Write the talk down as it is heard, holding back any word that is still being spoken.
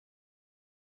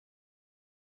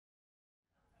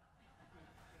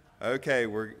Okay,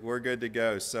 we're good to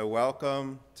go. So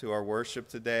welcome to our worship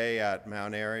today at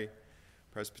Mount Airy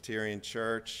Presbyterian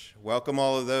Church. Welcome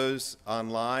all of those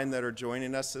online that are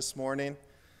joining us this morning,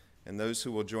 and those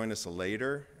who will join us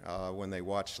later when they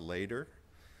watch later.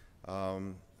 I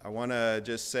want to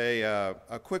just say a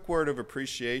quick word of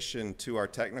appreciation to our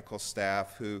technical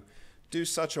staff who do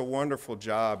such a wonderful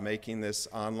job making this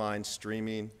online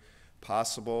streaming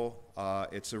possible.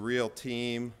 It's a real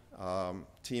team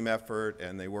effort,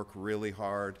 and they work really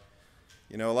hard.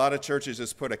 You know, a lot of churches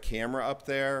just put a camera up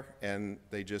there, and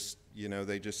they just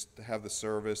have the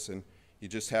service, and you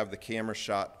just have the camera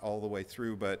shot all the way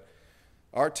through. But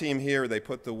our team here, they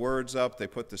put the words up, they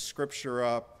put the scripture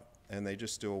up, and they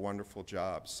just do a wonderful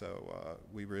job. So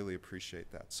we really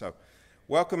appreciate that. So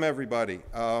welcome, everybody.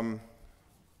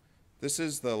 This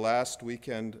is the last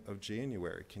weekend of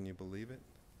January. Can you believe it?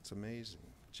 It's amazing.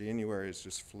 January has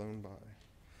just flown by.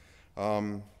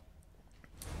 We're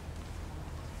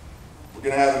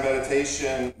going to have the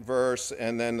meditation verse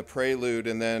and then the prelude,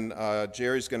 and then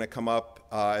Jerry's going to come up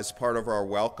as part of our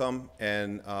welcome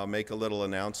and make a little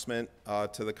announcement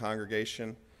to the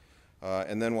congregation,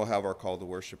 and then we'll have our call to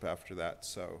worship after that.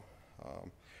 So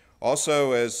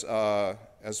also as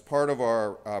part of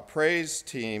our praise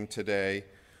team today,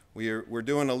 we're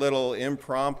doing a little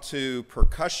impromptu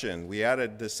percussion. We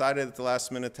decided at the last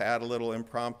minute to add a little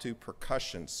impromptu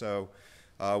percussion. So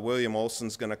William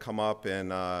Olson's going to come up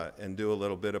and do a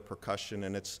little bit of percussion,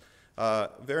 and it's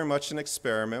very much an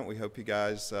experiment. We hope you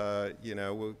guys,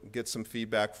 we'll get some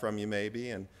feedback from you maybe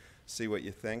and see what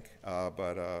you think.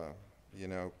 But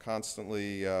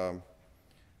constantly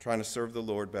trying to serve the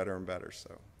Lord better and better.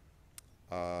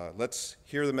 So let's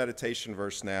hear the meditation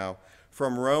verse now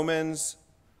from Romans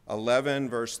 11,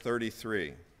 verse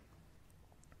 33.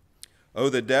 Oh,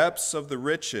 the depths of the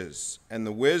riches and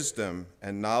the wisdom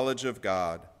and knowledge of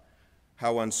God,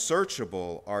 how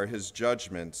unsearchable are his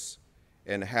judgments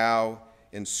and how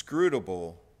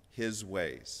inscrutable his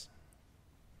ways.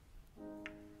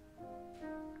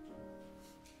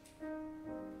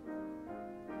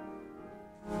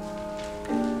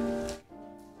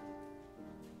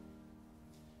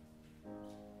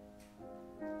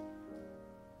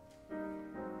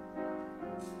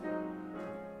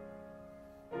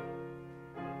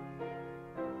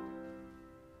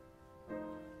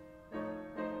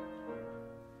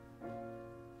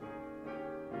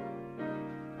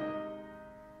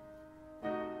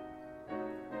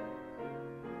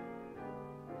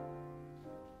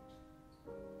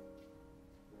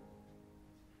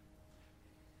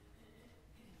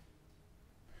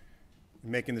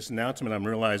 Making this announcement, I'm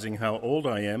realizing how old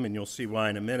I am, and you'll see why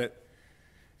in a minute.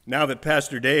 Now that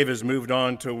Pastor Dave has moved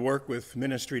on to work with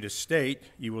Ministry to State,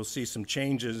 you will see some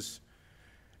changes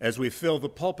as we fill the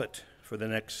pulpit for the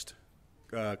next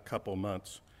couple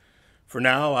months. For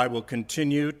now, I will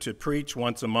continue to preach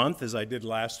once a month, as I did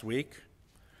last week.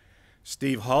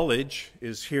 Steve Hollidge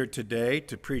is here today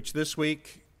to preach this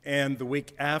week and the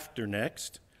week after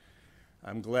next.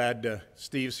 I'm glad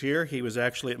Steve's here. He was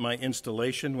actually at my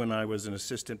installation when I was an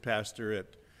assistant pastor at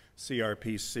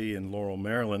CRPC in Laurel,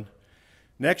 Maryland.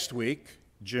 Next week,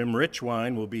 Jim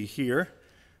Richwine will be here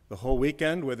the whole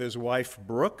weekend with his wife,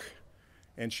 Brooke,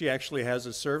 and she actually has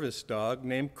a service dog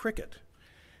named Cricket.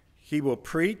 He will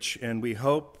preach, and we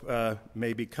hope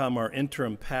may become our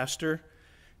interim pastor.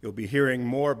 You'll be hearing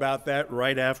more about that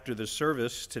right after the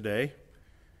service today.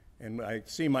 And I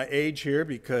see my age here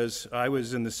because I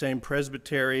was in the same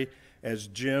presbytery as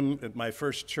Jim at my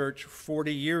first church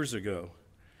 40 years ago.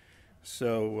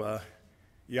 So,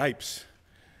 yipes.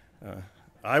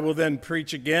 I will then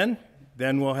preach again.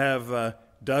 Then we'll have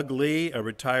Doug Lee, a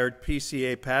retired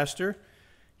PCA pastor.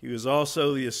 He was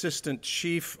also the assistant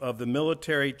chief of the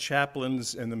military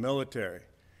chaplains in the military.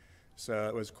 So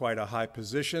it was quite a high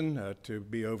position to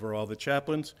be over all the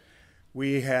chaplains.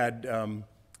 We had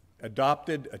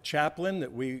adopted a chaplain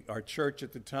that our church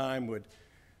at the time would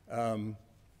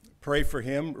pray for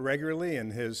him regularly in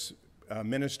his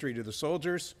ministry to the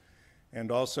soldiers,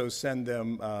 and also send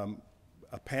them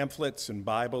pamphlets and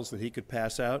Bibles that he could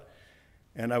pass out.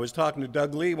 And I was talking to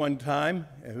Doug Lee one time,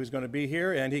 who's going to be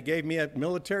here, and he gave me a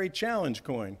military challenge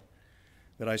coin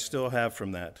that I still have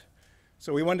from that.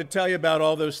 So we wanted to tell you about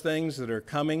all those things that are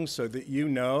coming so that you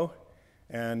know,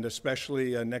 and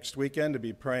especially next weekend to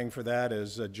be praying for that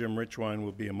as Jim Richwine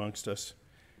will be amongst us.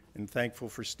 And thankful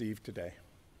for Steve today.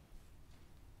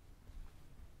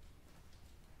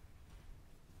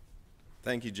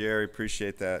 Thank you, Jerry.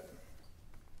 Appreciate that.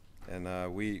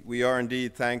 And we are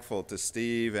indeed thankful to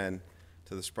Steve and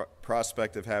to the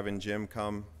prospect of having Jim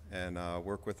come and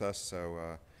work with us.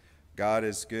 So God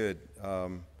is good.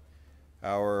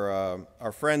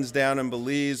 Our friends down in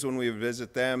Belize, when we would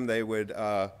visit them, they would,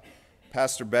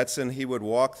 Pastor Betson, he would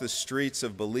walk the streets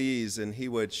of Belize and he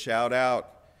would shout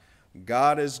out,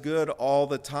 "God is good all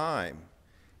the time."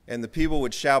 And the people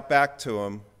would shout back to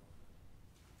him,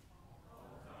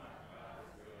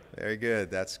 "Very good,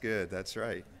 that's good, that's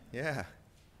right." Yeah,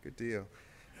 good deal.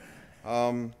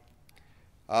 We'll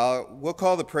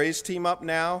call the praise team up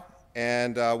now,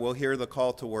 and we'll hear the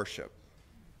call to worship.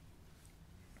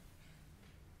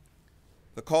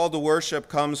 The call to worship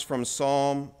comes from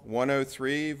Psalm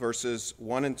 103, verses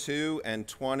 1 and 2, and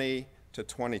 20 to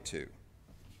 22.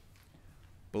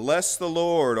 Bless the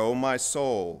Lord, O my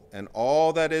soul, and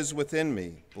all that is within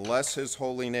me. Bless his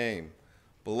holy name.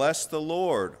 Bless the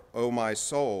Lord, O my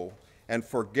soul, and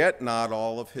forget not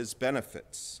all of his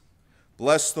benefits.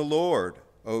 Bless the Lord,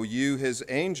 O you his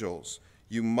angels,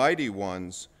 you mighty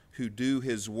ones who do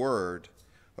his word,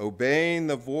 obeying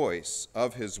the voice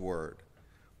of his word.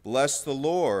 Bless the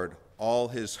Lord, all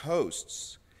his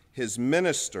hosts, his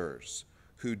ministers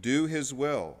who do his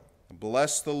will.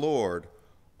 Bless the Lord,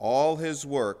 all his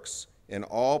works in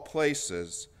all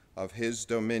places of his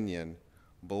dominion.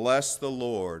 Bless the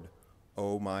Lord,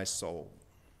 O my soul.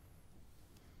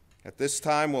 At this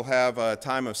time, we'll have a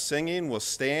time of singing. We'll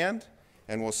stand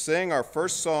and we'll sing. Our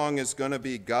first song is going to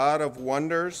be God of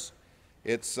Wonders.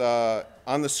 It's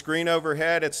on the screen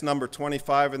overhead. It's number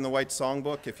 25 in the White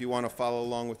Songbook if you want to follow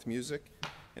along with music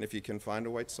and if you can find a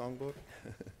White Songbook.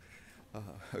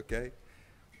 Okay.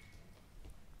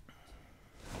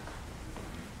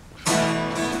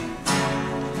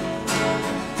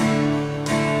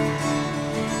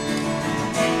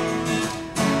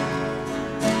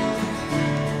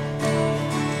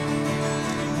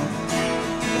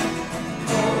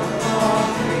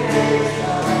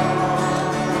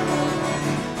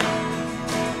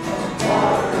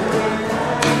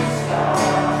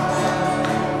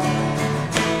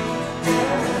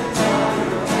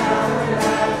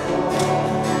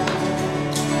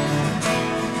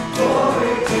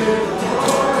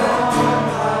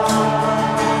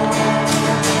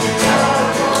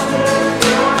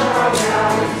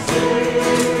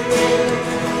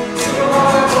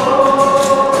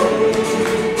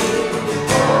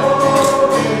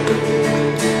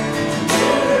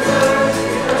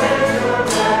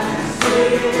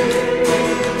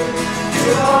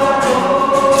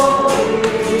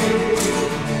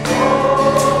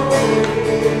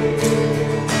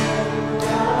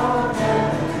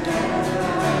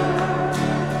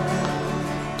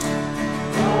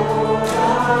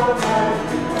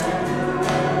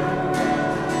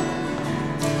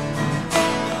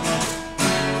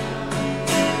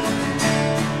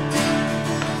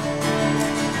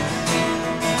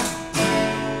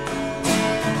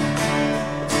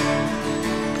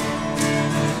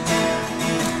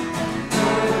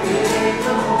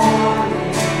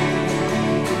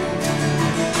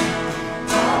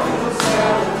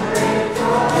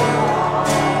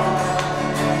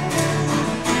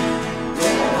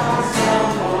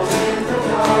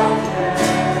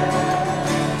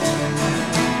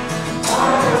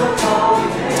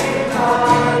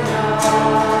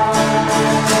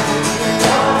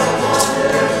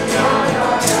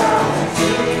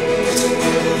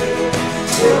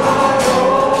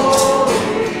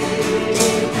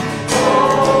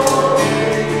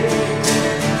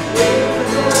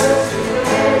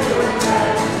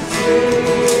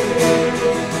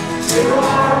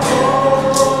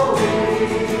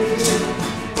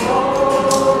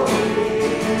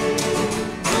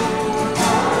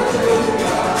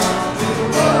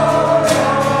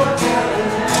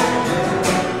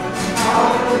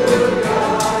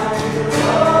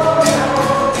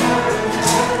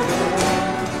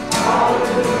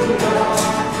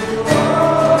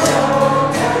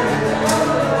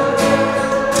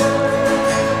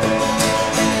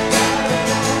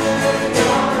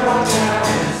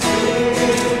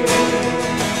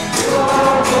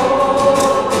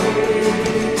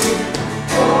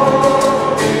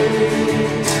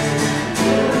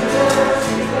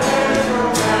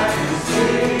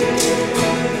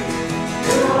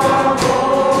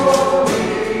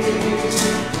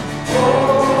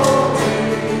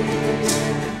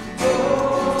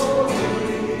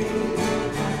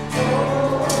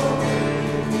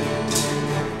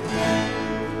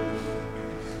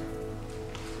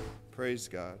 Praise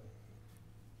God.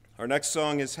 Our next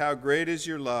song is How Great Is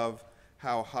Your Love,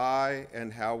 How High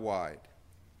and How Wide.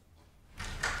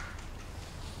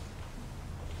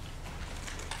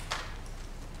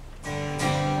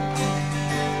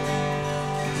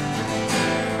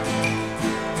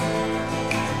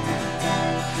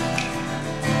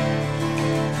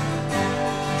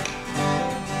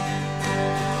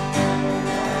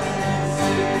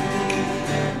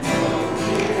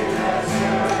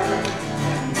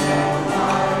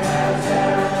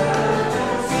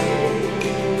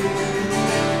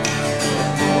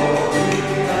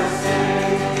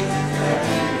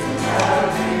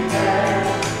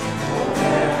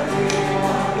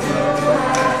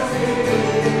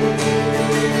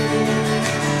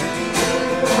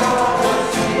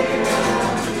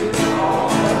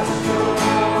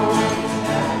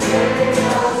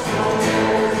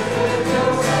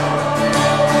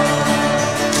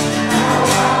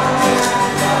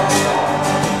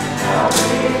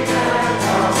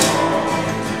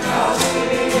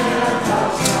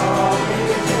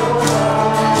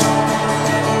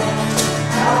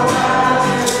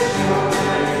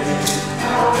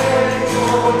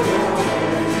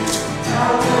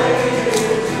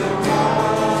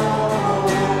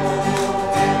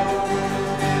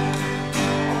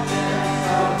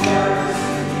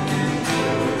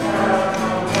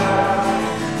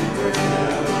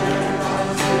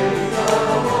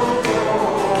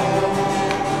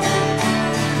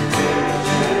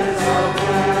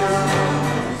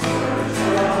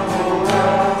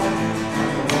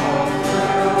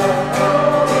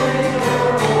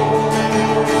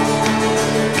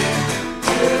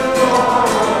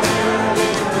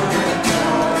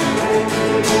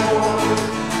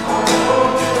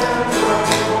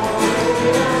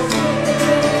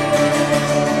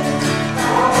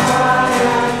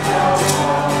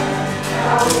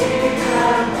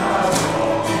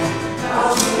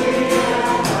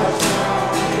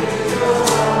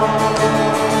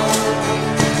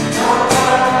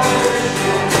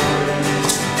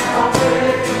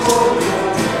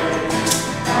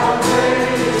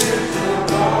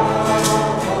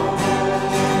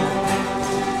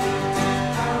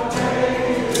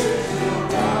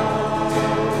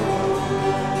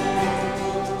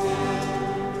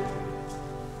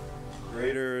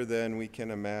 can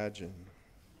imagine,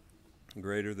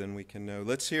 greater than we can know.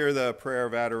 Let's hear the prayer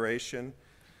of adoration.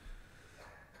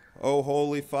 O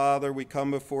Holy Father, we come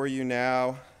before you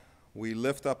now. We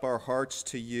lift up our hearts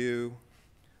to you.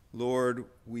 Lord,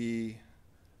 we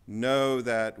know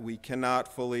that we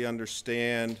cannot fully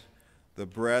understand the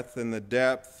breadth and the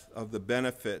depth of the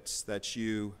benefits that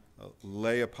you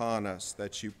lay upon us,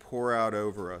 that you pour out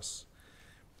over us.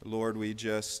 Lord, we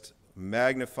just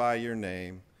magnify your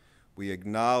name. We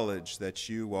acknowledge that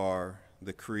you are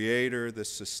the creator, the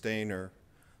sustainer,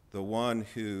 the one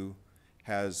who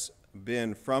has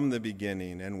been from the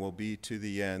beginning and will be to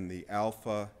the end, the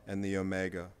Alpha and the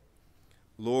Omega.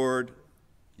 Lord,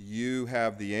 you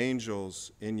have the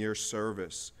angels in your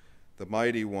service, the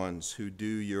mighty ones who do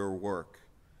your work.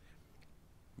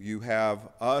 You have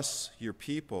us, your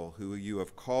people, who you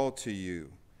have called to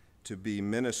you to be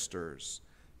ministers,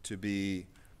 to be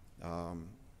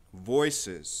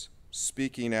voices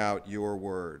speaking out your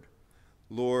word.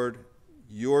 Lord,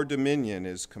 your dominion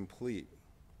is complete.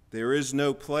 There is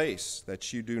no place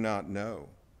that you do not know.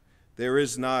 There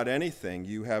is not anything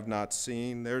you have not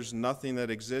seen. There's nothing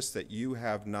that exists that you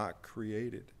have not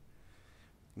created.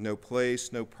 No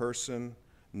place, no person,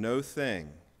 no thing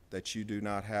that you do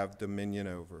not have dominion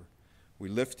over. We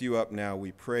lift you up now,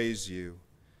 we praise you,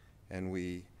 and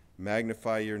we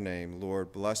magnify your name.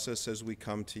 Lord, bless us as we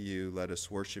come to you. Let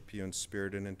us worship you in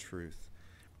spirit and in truth.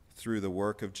 Through the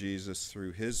work of Jesus,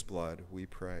 through his blood, we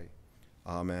pray.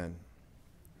 Amen.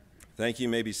 Thank you. You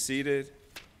may be seated.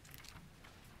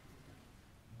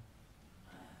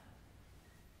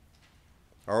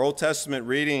 Our Old Testament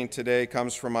reading today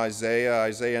comes from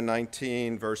Isaiah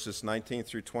 19, verses 19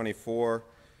 through 24.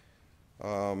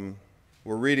 We're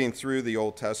reading through the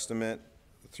Old Testament,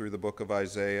 through the book of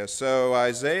Isaiah. So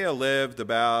Isaiah lived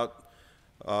about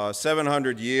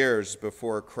 700 years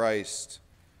before Christ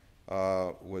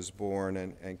was born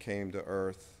and came to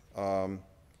earth.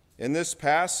 In this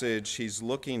passage, he's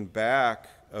looking back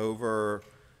over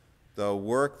the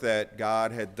work that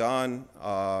God had done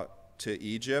to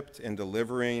Egypt in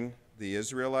delivering the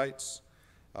Israelites.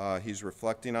 He's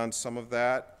reflecting on some of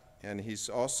that, and he's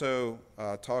also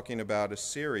talking about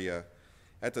Assyria.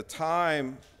 At the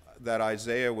time that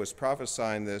Isaiah was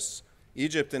prophesying this,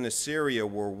 Egypt and Assyria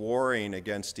were warring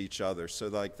against each other. So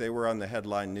like they were on the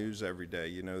headline news every day,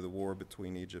 you know, the war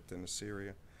between Egypt and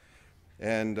Assyria.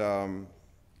 And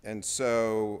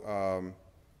so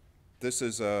this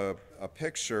is a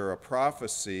picture, a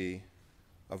prophecy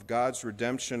of God's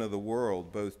redemption of the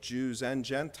world, both Jews and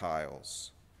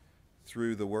Gentiles,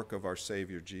 through the work of our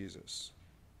Savior Jesus.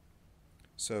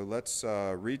 So let's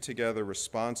read together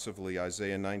responsively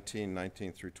Isaiah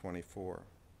 19 through 24.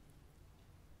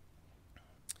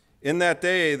 In that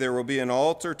day there will be an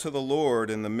altar to the Lord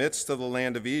in the midst of the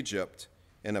land of Egypt,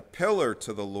 and a pillar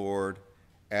to the Lord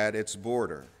at its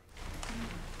border.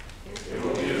 It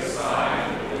will be a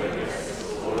sign of the witness of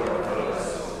the Lord of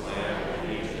hosts of the land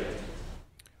of Egypt.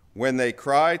 When they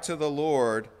cry to the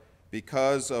Lord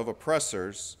because of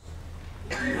oppressors,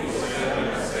 he will send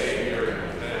them a Savior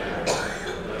and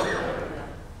defender them.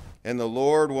 And the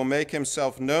Lord will make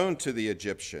himself known to the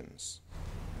Egyptians.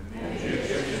 And the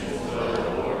Egyptians will know the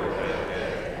Lord at that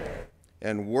day.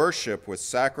 And worship with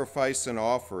sacrifice and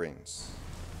offerings.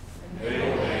 And they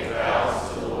will make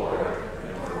vows to the Lord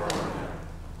and perform them.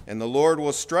 And the Lord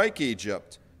will strike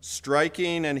Egypt,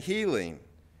 striking and healing,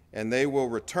 and they will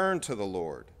return to the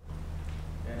Lord.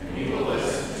 And he will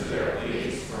listen to their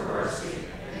pleas for mercy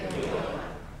and heal them.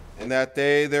 In that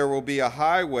day there will be a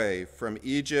highway from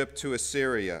Egypt to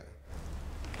Assyria,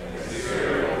 And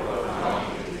Assyria will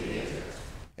come into Egypt.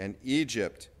 and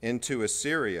Egypt into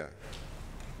Assyria.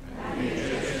 And the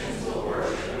Egyptians will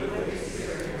worship with the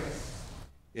Assyrians.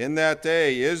 In that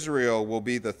day Israel will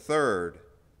be the third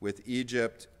with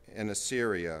Egypt and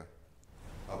Assyria,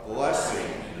 a blessing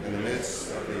in the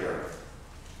midst of the earth.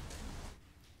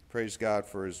 Praise God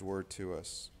for his word to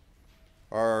us.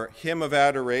 Our hymn of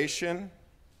adoration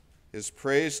is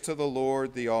Praise to the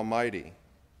Lord the Almighty,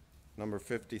 number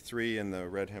 53 in the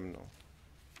red hymnal.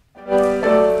 Stand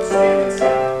and sing.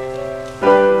 Salvation.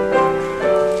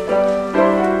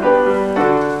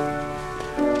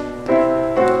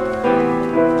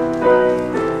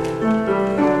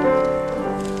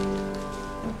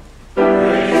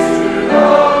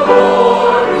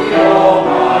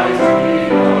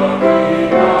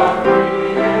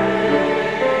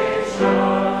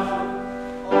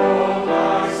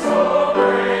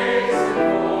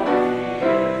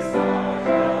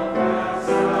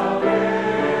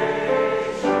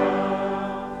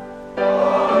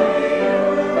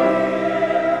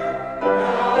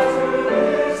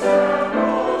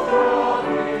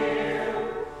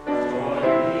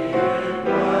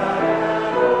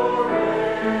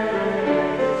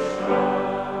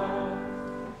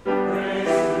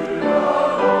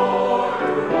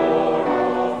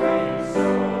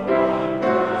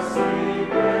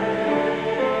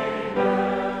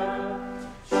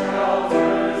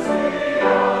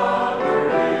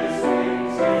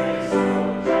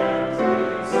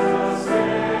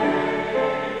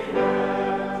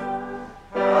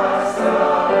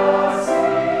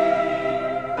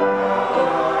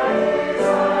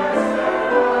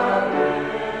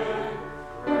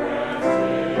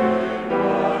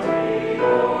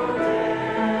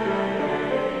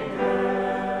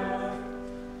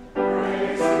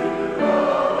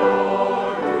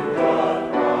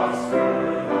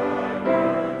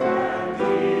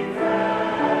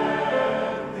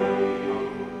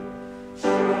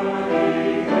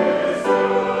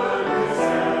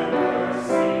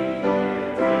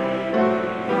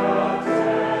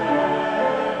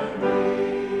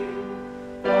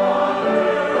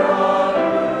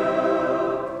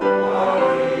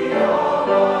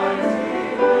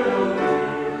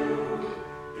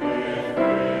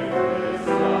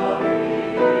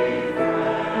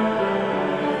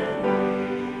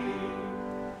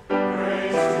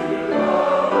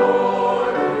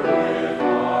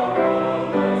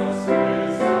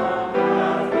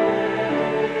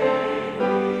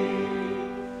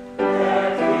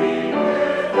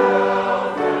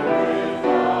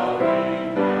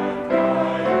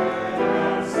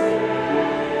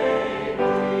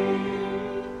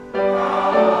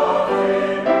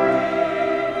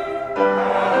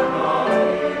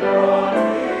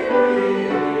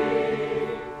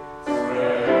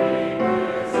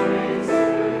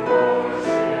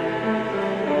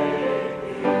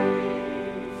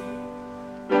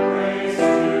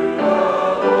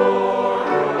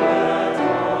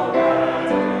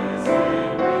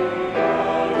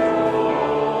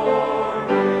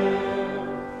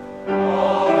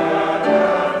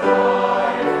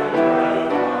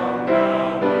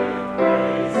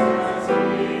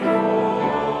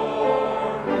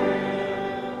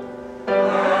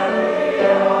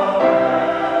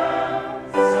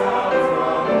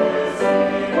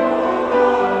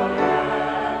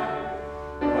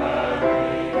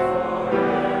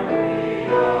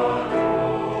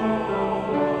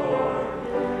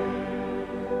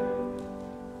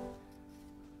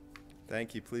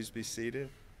 Thank you. Please be seated.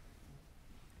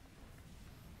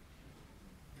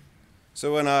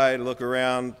 So when I look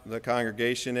around the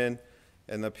congregation and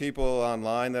the people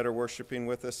online that are worshiping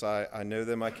with us, I know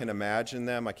them, I can imagine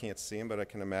them. I can't see them, but I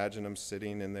can imagine them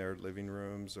sitting in their living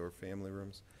rooms or family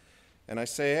rooms. And I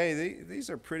say, hey, these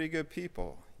are pretty good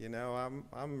people. You know,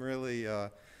 I'm really,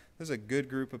 there's a good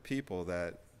group of people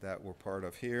that we're part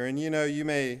of here. And, you know, you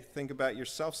may think about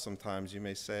yourself sometimes. You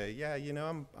may say, yeah, you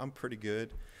know, I'm pretty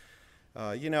good.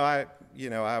 I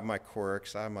have my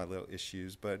quirks, I have my little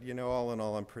issues, but, you know, all in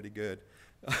all, I'm pretty good.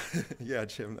 Yeah,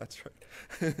 Jim, that's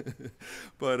right.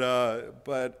 But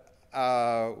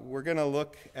we're going to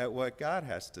look at what God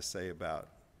has to say about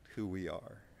who we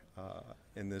are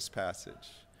in this passage.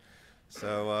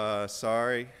 So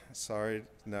sorry,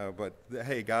 no, but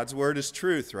hey, God's word is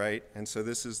truth, right? And so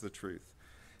this is the truth,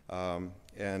 and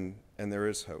there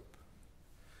is hope.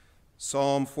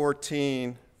 Psalm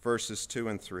 14, verses 2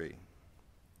 and 3.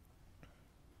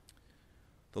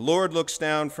 The Lord looks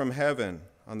down from heaven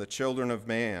on the children of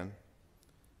man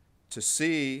to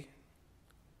see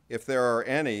if there are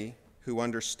any who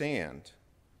understand,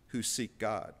 who seek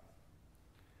God.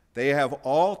 They have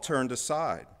all turned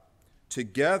aside.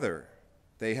 Together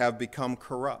they have become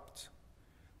corrupt.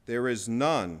 There is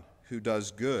none who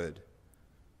does good,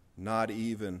 not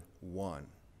even one.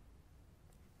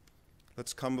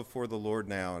 Let's come before the Lord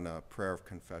now in a prayer of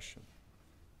confession.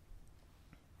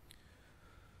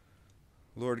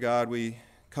 Lord God, we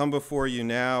come before you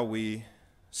now. We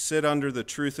sit under the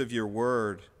truth of your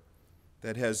word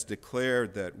that has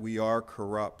declared that we are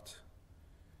corrupt.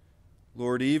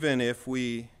 Lord, even if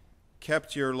we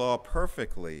kept your law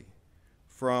perfectly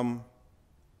from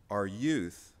our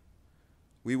youth,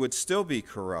 we would still be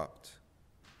corrupt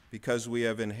because we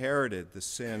have inherited the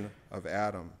sin of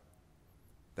Adam,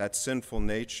 that sinful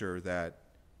nature that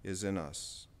is in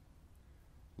us.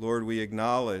 Lord, we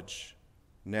acknowledge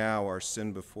now our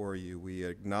sin before you. We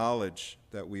acknowledge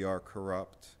that we are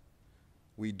corrupt.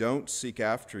 We don't seek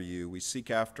after you. We seek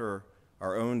after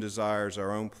our own desires,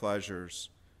 our own pleasures.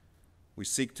 We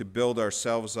seek to build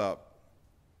ourselves up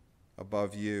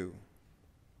above you.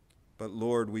 But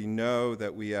Lord, we know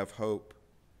that we have hope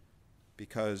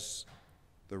because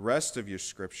the rest of your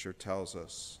scripture tells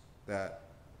us that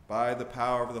by the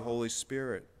power of the Holy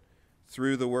Spirit,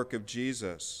 through the work of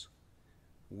Jesus,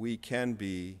 we can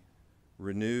be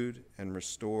renewed and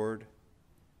restored.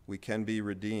 We can be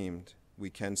redeemed. We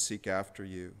can seek after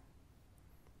you.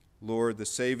 Lord, the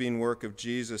saving work of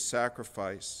Jesus'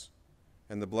 sacrifice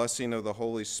and the blessing of the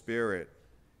Holy Spirit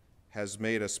has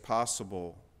made it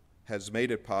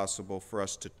possible for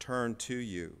us to turn to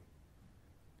you.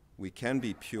 We can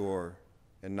be pure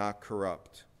and not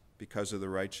corrupt because of the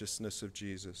righteousness of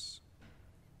Jesus.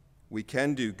 We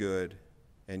can do good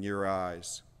in your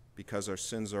eyes because our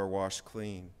sins are washed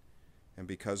clean and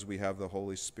because we have the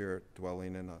Holy Spirit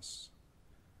dwelling in us.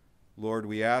 Lord,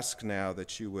 we ask now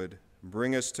that you would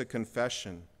bring us to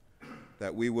confession,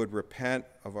 that we would repent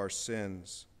of our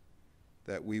sins,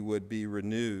 that we would be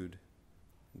renewed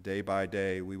day by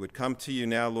day. We would come to you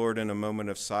now, Lord, in a moment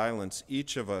of silence,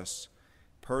 each of us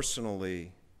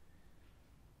personally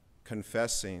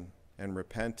confessing and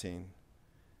repenting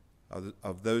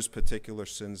of those particular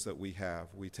sins that we have.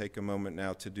 We take a moment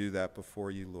now to do that before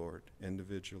you, Lord,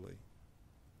 individually.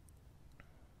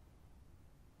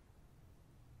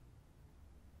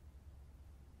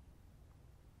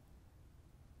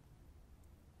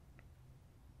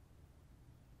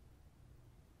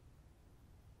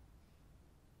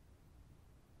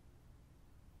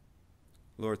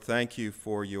 Lord, thank you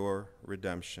for your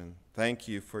redemption. Thank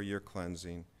you for your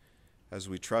cleansing. As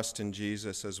we trust in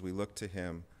Jesus, as we look to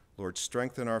him, Lord,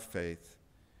 strengthen our faith,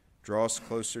 draw us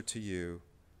closer to you,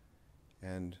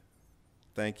 and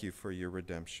thank you for your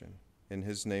redemption. In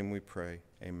his name we pray,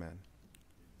 amen.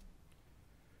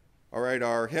 All right,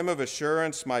 our hymn of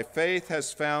assurance, My Faith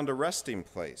Has Found a Resting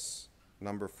Place,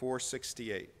 number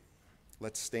 468.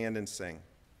 Let's stand and sing.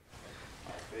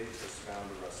 My faith has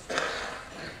found a resting place.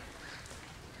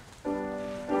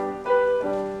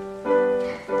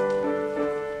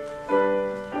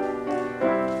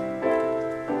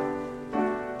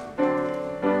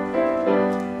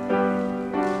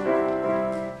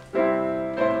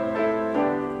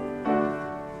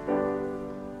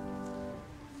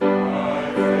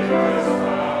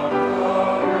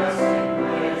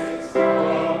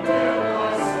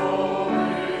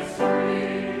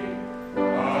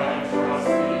 Trust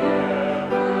the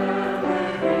ever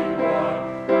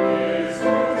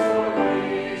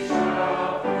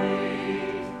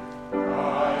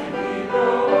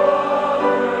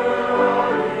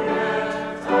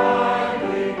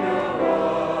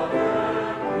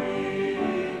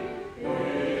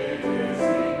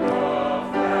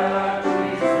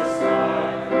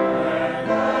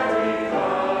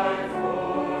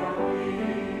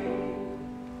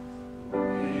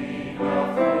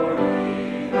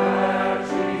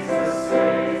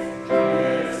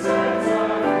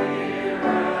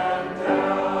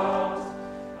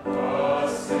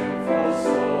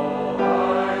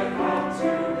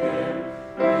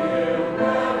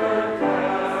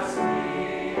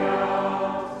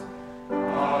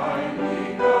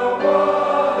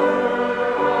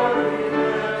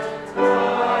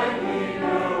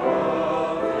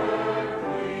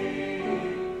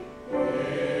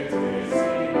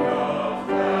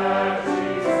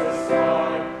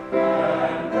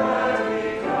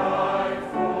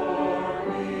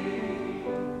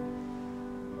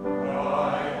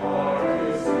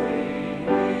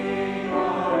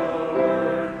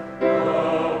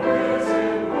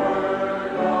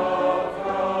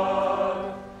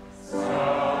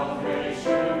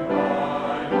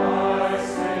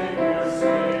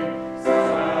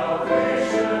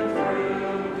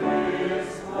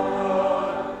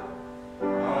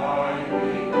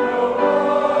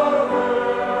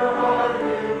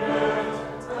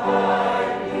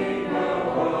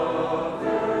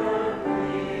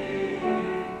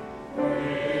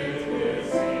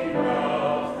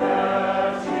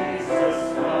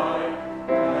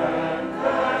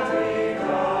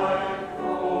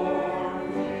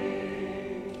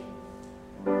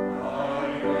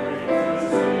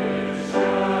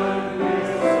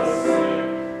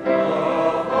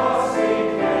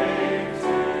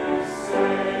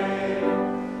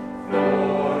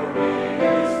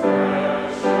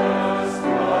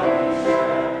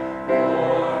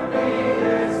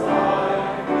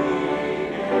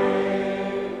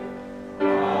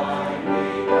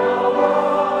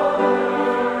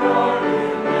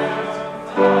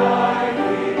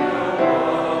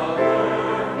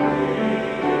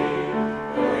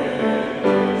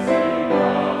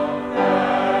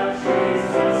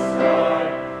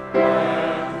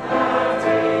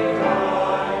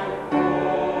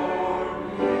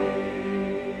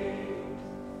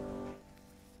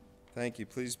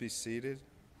please be seated?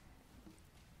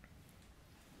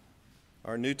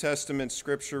 Our New Testament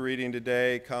scripture reading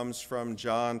today comes from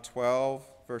John 12,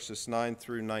 verses 9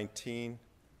 through 19.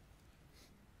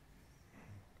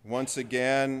 Once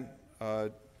again,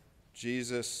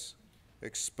 Jesus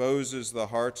exposes the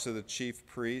hearts of the chief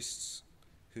priests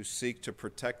who seek to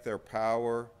protect their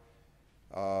power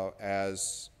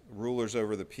as rulers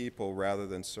over the people rather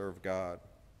than serve God.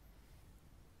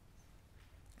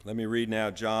 Let me read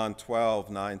now John 12,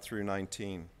 9 through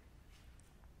 19.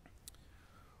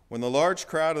 When the large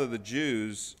crowd of the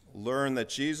Jews learned that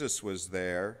Jesus was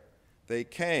there, they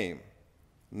came,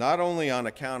 not only on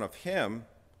account of him,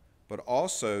 but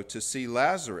also to see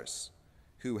Lazarus,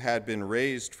 who had been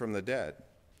raised from the dead.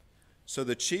 So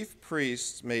the chief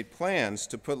priests made plans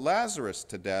to put Lazarus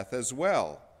to death as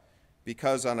well,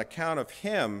 because on account of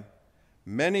him,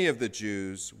 many of the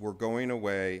Jews were going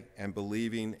away and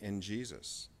believing in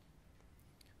Jesus.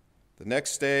 The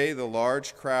next day, the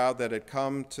large crowd that had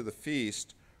come to the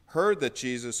feast heard that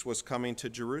Jesus was coming to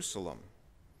Jerusalem.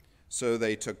 So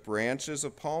they took branches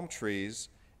of palm trees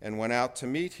and went out to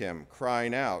meet him,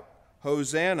 crying out,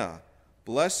 "Hosanna!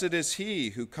 Blessed is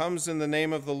he who comes in the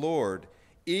name of the Lord,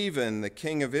 even the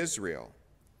King of Israel."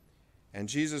 And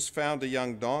Jesus found a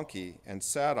young donkey and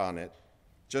sat on it,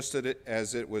 just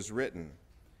as it was written,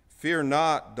 "Fear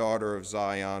not, daughter of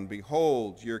Zion,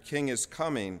 behold, your king is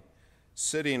coming,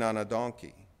 sitting on a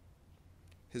donkey."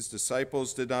 His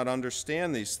disciples did not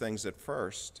understand these things at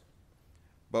first,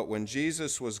 but when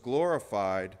Jesus was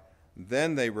glorified,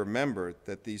 then they remembered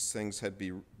that these things had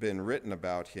been written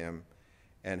about him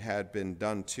and had been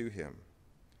done to him.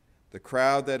 The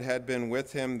crowd that had been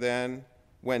with him then,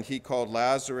 when he called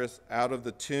Lazarus out of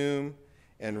the tomb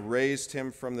and raised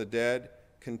him from the dead,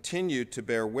 continued to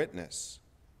bear witness.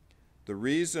 The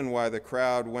reason why the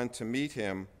crowd went to meet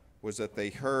him was that they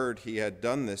heard he had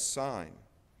done this sign.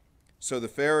 So the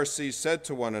Pharisees said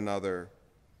to one another,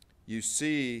 "You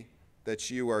see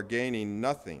that you are gaining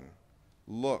nothing.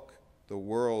 Look, the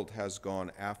world has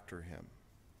gone after him."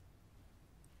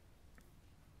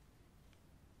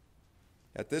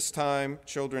 At this time,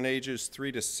 children ages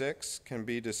 3 to 6 can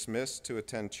be dismissed to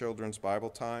attend children's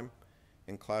Bible time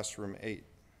in classroom 8.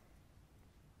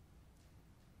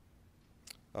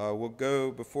 We'll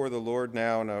go before the Lord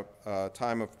now in a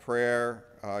time of prayer,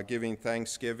 giving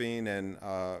thanksgiving and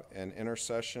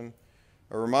intercession.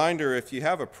 A reminder, if you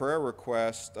have a prayer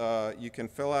request, you can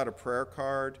fill out a prayer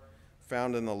card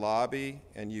found in the lobby,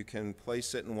 and you can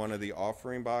place it in one of the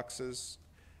offering boxes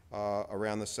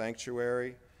around the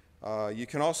sanctuary. You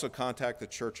can also contact the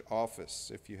church office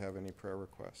if you have any prayer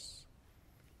requests.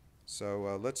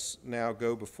 So let's now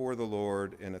go before the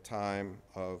Lord in a time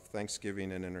of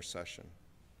thanksgiving and intercession.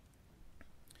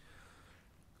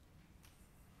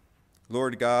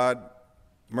 Lord God,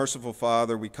 merciful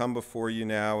Father, we come before you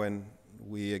now and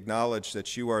we acknowledge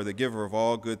that you are the giver of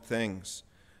all good things.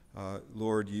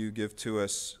 Lord, you give to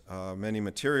us many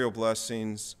material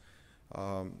blessings,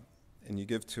 and you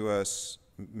give to us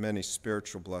many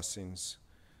spiritual blessings,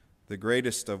 the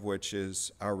greatest of which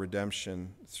is our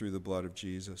redemption through the blood of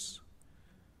Jesus.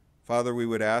 Father, we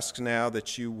would ask now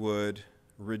that you would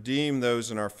redeem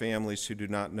those in our families who do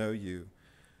not know you,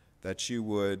 that you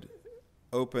would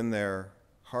open their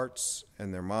hearts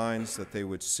and their minds, that they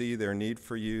would see their need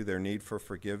for you, their need for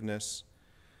forgiveness,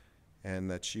 and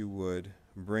that you would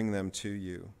bring them to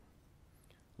you.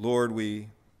 Lord,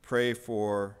 we pray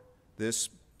for this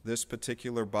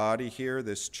particular body here,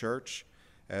 this church,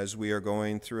 as we are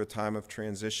going through a time of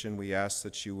transition. We ask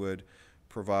that you would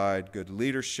provide good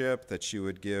leadership, that you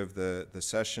would give the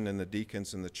session and the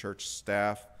deacons and the church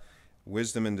staff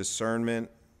wisdom and discernment.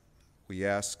 We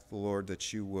ask, Lord,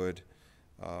 that you would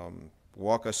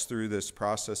walk us through this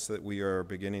process that we are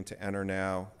beginning to enter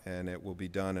now, and it will be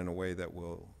done in a way that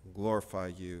will glorify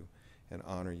you and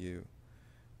honor you.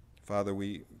 Father,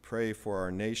 we pray for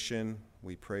our nation.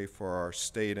 We pray for our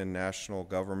state and national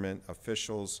government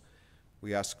officials.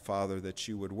 We ask, Father, that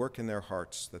you would work in their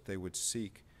hearts, that they would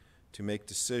seek to make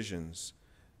decisions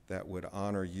that would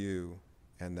honor you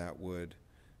and that would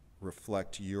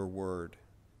reflect your word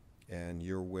and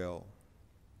your will.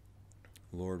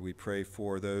 Lord, we pray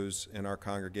for those in our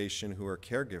congregation who are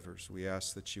caregivers. We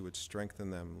ask that you would strengthen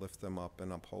them, lift them up,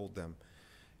 and uphold them,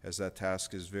 as that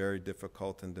task is very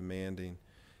difficult and demanding,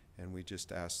 and we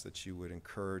just ask that you would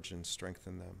encourage and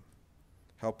strengthen them.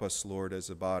 Help us, Lord, as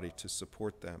a body to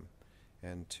support them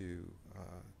and to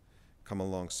come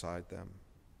alongside them.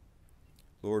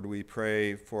 Lord, we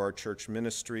pray for our church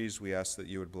ministries. We ask that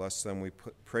you would bless them. We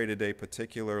pray today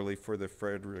particularly for the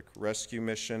Frederick Rescue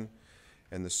Mission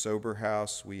and the Sober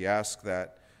House. We ask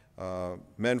that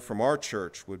men from our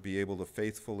church would be able to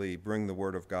faithfully bring the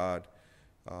Word of God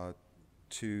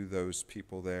to those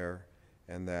people there,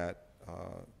 and that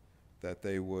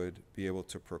they would be able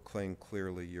to proclaim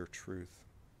clearly your truth.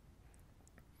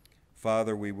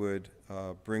 Father, we would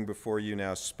bring before you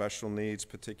now special needs,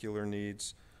 particular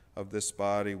needs of this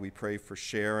body. We pray for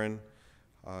Sharon,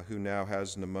 who now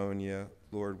has pneumonia.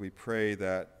 Lord, we pray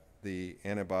that the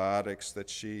antibiotics that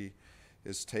she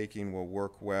is taking will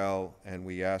work well, and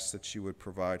we ask that you would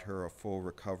provide her a full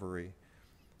recovery.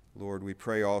 Lord, we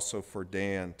pray also for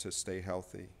Dan to stay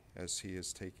healthy as he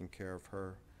is taking care of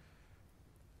her.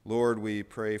 Lord, we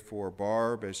pray for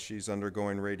Barb as she's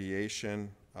undergoing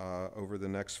radiation over the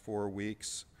next 4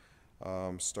 weeks,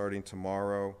 starting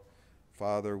tomorrow.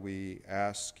 Father, we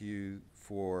ask you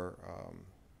for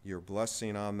your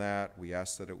blessing on that. We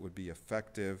ask that it would be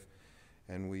effective.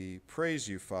 And we praise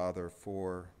you, Father,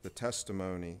 for the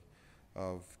testimony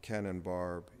of Ken and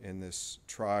Barb in this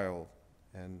trial,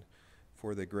 and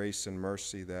for the grace and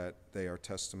mercy that they are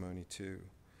testimony to.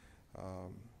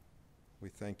 We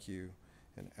thank you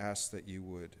and ask that you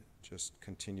would just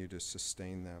continue to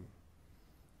sustain them.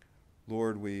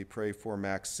 Lord, we pray for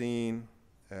Maxine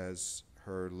as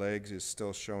her legs is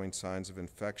still showing signs of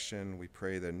infection. We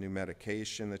pray that new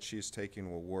medication that she is taking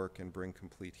will work and bring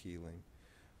complete healing.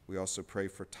 We also pray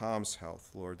for Tom's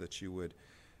health, Lord, that you would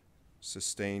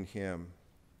sustain him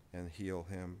and heal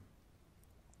him.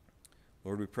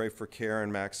 Lord, we pray for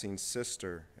Karen, Maxine's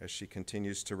sister, as she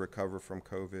continues to recover from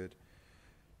COVID.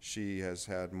 She has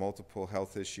had multiple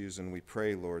health issues, and we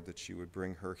pray, Lord, that you would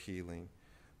bring her healing.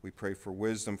 We pray for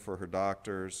wisdom for her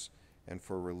doctors and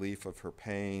for relief of her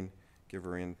pain. Give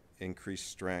her increased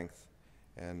strength,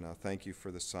 and thank you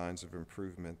for the signs of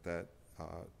improvement that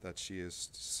she is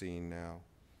seeing now.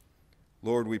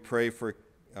 Lord, we pray for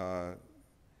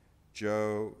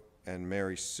Joe and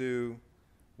Mary Sue.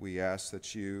 We ask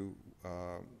that you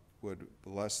would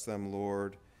bless them,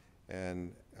 Lord,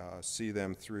 and see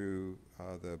them through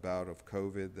the bout of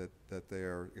COVID that they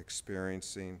are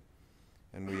experiencing.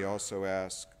 And we also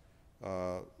ask,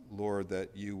 Lord,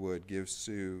 that you would give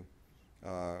Sue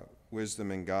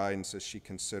wisdom and guidance as she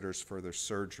considers further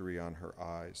surgery on her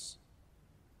eyes.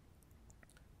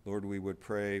 Lord, we would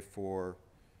pray for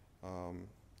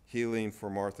healing for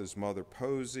Martha's mother,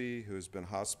 Posey, who has been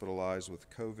hospitalized with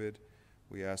COVID.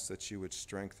 We ask that you would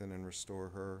strengthen and restore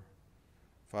her.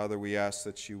 Father, we ask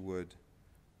that you would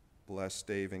bless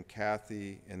Dave and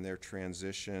Kathy in their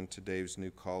transition to Dave's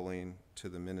new calling to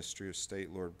the ministry of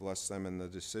state. Lord, bless them in the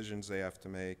decisions they have to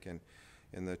make and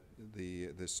in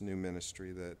this new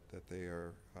ministry that they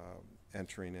are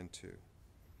entering into.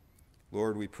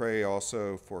 Lord, we pray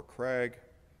also for Craig,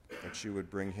 that you would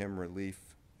bring him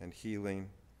relief and healing.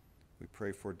 We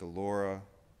pray for Delora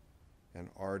and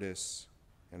Artis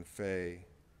and Faye.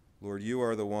 Lord, you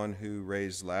are the one who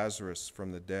raised Lazarus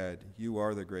from the dead. You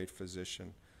are the great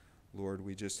physician. Lord,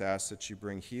 we just ask that you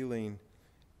bring healing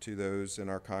to those in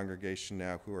our congregation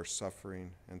now who are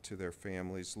suffering and to their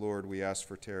families. Lord, we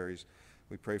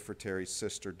pray for Terry's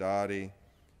sister Dottie,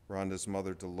 Rhonda's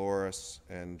mother Dolores,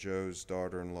 and Joe's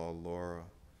daughter-in-law Laura.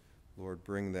 Lord,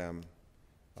 bring them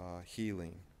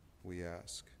healing, we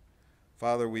ask.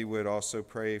 Father, we would also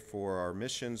pray for our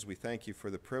missions. We thank you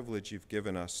for the privilege you've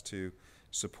given us to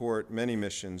support many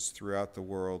missions throughout the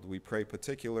world. We pray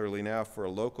particularly now for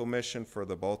a local mission for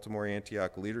the Baltimore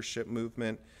Antioch Leadership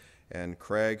Movement, and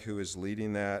Craig, who is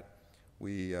leading that.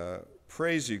 We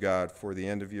praise you, God, for the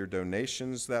end-of-year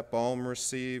donations that Balm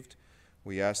received.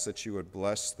 We ask that you would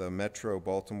bless the Metro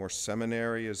Baltimore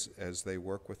Seminary as they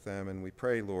work with them, and we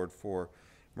pray, Lord, for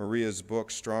Maria's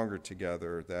book, Stronger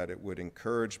Together, that it would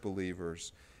encourage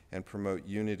believers and promote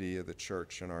unity of the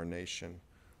church in our nation.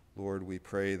 Lord, we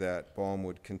pray that Balm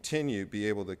would be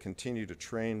able to continue to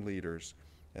train leaders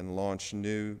and launch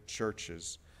new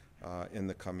churches in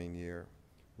the coming year.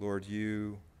 Lord,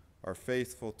 you are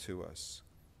faithful to us.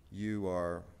 You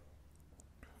are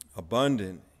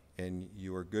abundant in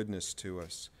your goodness to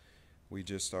us. We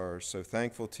just are so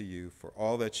thankful to you for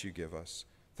all that you give us.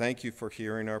 Thank you for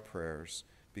hearing our prayers,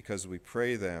 because we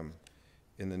pray them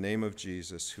in the name of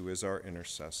Jesus, who is our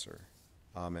intercessor.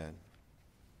 Amen.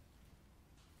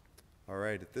 All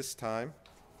right, at this time,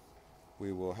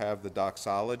 we will have the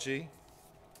doxology,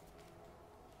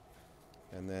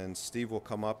 and then Steve will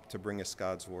come up to bring us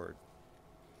God's word.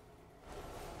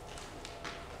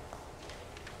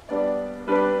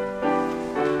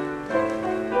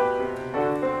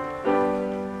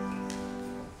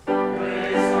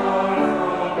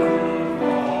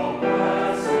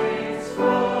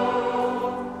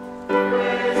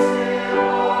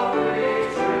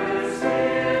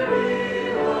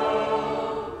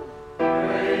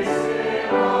 Praise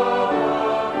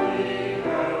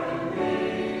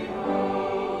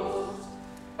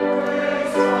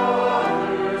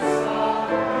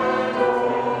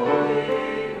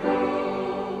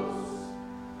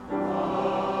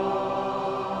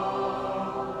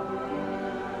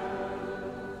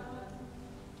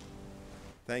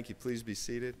Thank you. Please be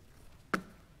seated.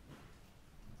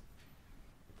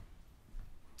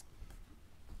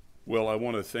 Well, I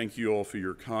want to thank you all for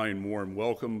your kind, warm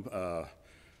welcome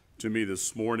to me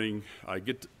this morning. I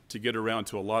get to get around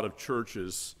to a lot of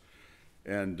churches,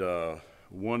 and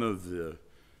one of the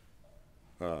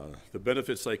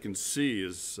benefits I can see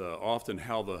is often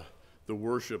how the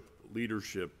worship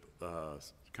leadership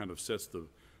kind of sets the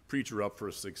preacher up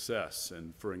for success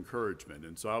and for encouragement.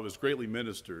 And so I was greatly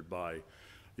ministered by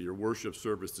your worship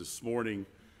service this morning,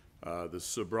 the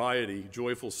sobriety,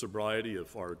 joyful sobriety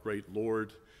of our great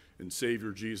Lord and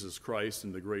Savior Jesus Christ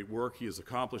and the great work he has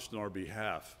accomplished on our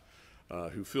behalf,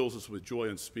 who fills us with joy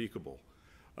unspeakable.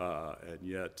 And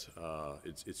yet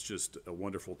it's just a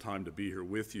wonderful time to be here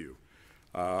with you.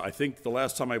 I think the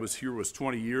last time I was here was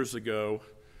 20 years ago,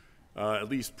 at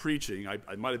least preaching. I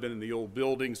might have been in the old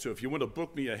building, so if you want to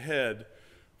book me ahead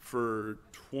for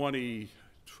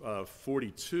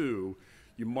 2042,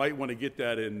 you might want to get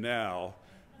that in now.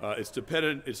 It's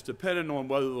dependent on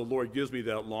whether the Lord gives me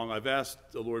that long. I've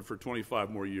asked the Lord for 25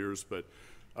 more years, but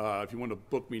if you want to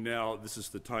book me now, this is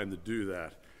the time to do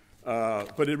that.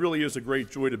 But it really is a great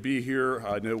joy to be here.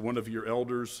 I know one of your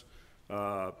elders,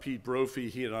 Pete Brophy,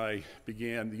 he and I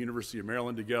began the University of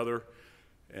Maryland together,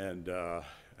 and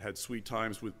had sweet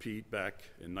times with Pete back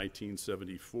in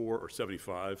 1974 or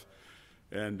 75.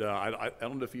 And I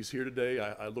don't know if he's here today.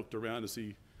 I looked around to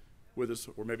see with us,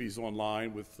 or maybe he's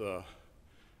online with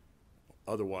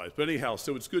otherwise. But anyhow,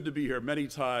 so it's good to be here. Many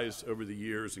ties over the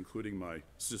years, including my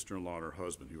sister-in-law and her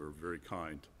husband, who are very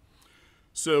kind.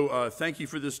 So thank you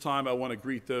for this time. I want to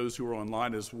greet those who are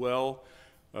online as well.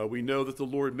 We know that the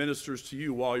Lord ministers to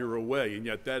you while you're away, and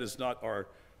yet that is not our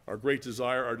great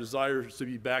desire. Our desire is to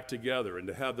be back together and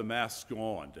to have the masks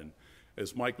gone. And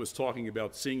as Mike was talking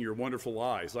about seeing your wonderful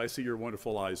eyes, I see your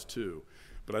wonderful eyes too.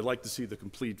 But I'd like to see the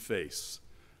complete face.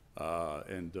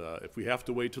 And if we have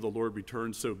to wait till the Lord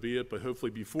returns, so be it. But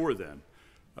hopefully before then,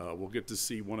 we'll get to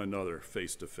see one another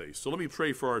face to face. So let me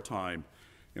pray for our time,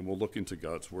 and we'll look into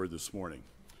God's word this morning.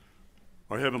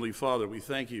 Our Heavenly Father, we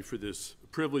thank you for this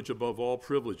privilege above all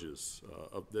privileges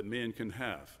that man can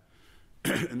have.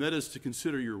 And that is to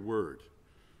consider your word,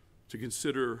 to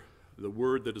consider the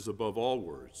word that is above all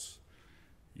words.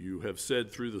 You have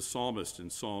said through the psalmist in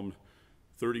Psalm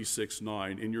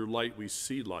 36:9, in your light we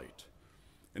see light.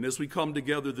 And as we come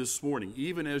together this morning,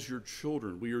 even as your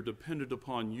children, we are dependent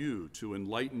upon you to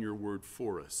enlighten your word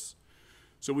for us.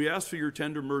 So we ask for your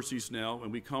tender mercies now,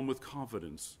 and we come with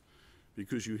confidence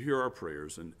because you hear our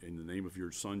prayers in the name of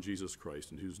your Son, Jesus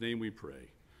Christ, in whose name we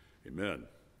pray. Amen.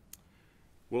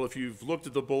 Well, if you've looked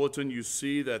at the bulletin, you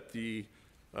see that the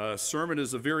sermon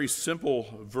is a very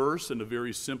simple verse and a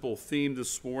very simple theme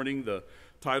this morning. The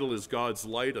title is God's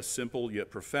Light, a simple yet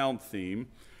profound theme.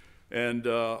 And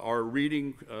our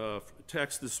reading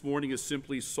text this morning is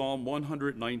simply Psalm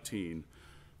 119,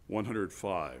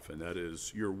 105, and that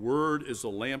is, your word is a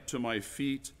lamp to my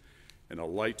feet and a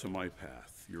light to my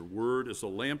path. Your word is a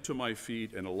lamp to my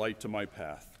feet and a light to my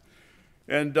path.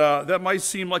 And that might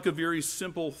seem like a very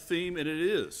simple theme, and it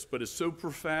is, but it's so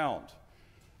profound.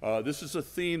 This is a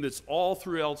theme that's all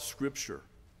throughout Scripture.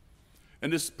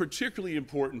 And it's particularly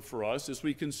important for us as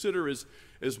we consider, as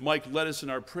Mike led us in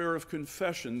our prayer of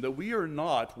confession, that we are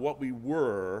not what we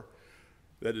were,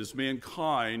 that is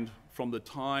mankind, from the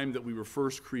time that we were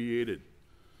first created.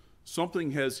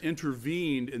 Something has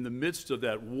intervened in the midst of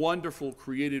that wonderful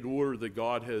created order that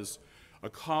God has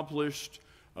accomplished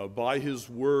by his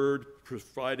word,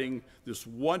 providing this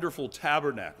wonderful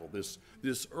tabernacle. This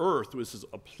earth was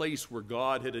a place where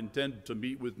God had intended to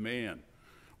meet with man,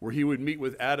 where he would meet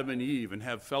with Adam and Eve and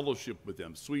have fellowship with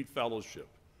them, sweet fellowship.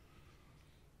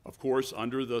 Of course,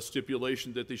 under the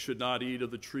stipulation that they should not eat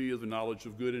of the tree of the knowledge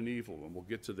of good and evil, and we'll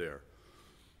get to there.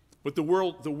 But the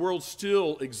world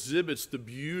still exhibits the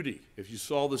beauty. If you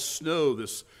saw the snow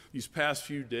these past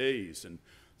few days, and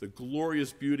the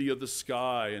glorious beauty of the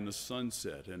sky and the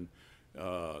sunset and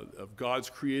of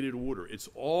God's created order, it's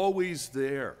always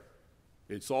there.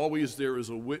 It's always there as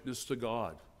a witness to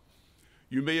God.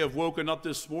 You may have woken up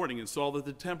this morning and saw that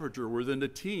the temperature was in the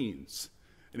teens,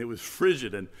 and it was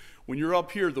frigid. And when you're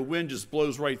up here, the wind just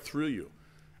blows right through you.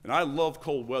 And I love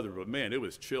cold weather, but man, it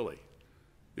was chilly.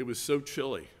 It was so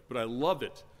chilly, but I love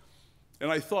it.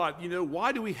 And I thought,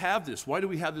 why do we have this? Why do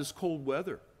we have this cold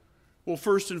weather? Well,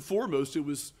 first and foremost, it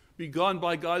was begun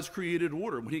by God's created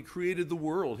order. When he created the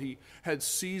world, he had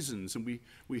seasons, and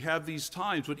we have these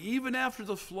times. But even after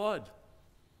the flood,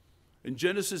 in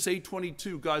Genesis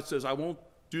 8:22, God says, I won't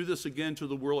do this again to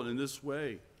the world in this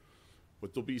way.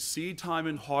 But there'll be seed time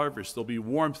and harvest. There'll be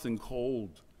warmth and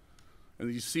cold. And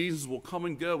these seasons will come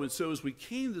and go. And so as we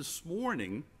came this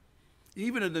morning,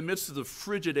 Even in the midst of the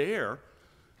frigid air,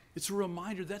 it's a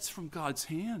reminder that's from God's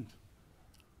hand.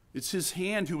 It's his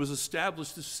hand who has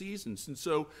established the seasons. And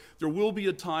so there will be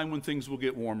a time when things will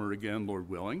get warmer again, Lord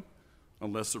willing,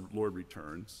 unless the Lord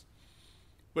returns.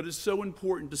 But it's so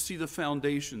important to see the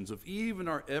foundations of even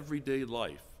our everyday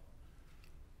life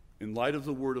in light of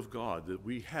the Word of God, that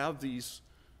we have these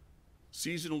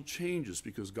seasonal changes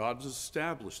because God has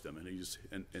established them, and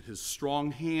his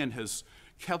strong hand has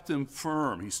kept them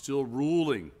firm. He's still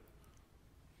ruling.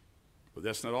 But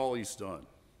that's not all he's done.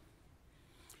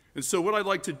 And so what I'd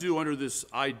like to do under this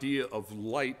idea of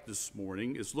light this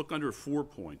morning is look under 4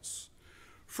 points.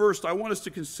 First, I want us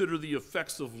to consider the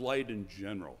effects of light in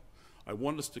general. Second, I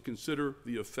want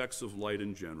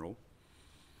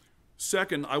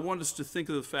us to think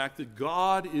of the fact that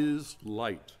God is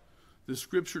light. The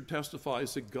scripture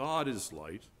testifies that God is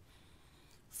light.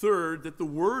 Third, that the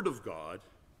Word of God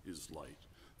is light.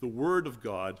 The Word of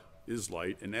God is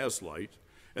light and as light.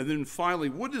 And then finally,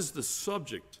 what is the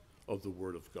subject of the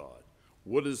Word of God?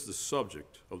 What is the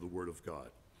subject of the Word of God?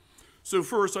 So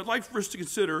first, I'd like for us to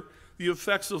consider the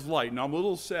effects of light. Now, I'm a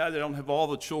little sad that I don't have all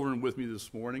the children with me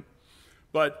this morning,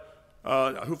 but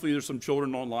hopefully there's some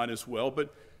children online as well.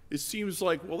 But it seems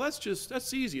like, well,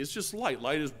 that's easy. It's just light.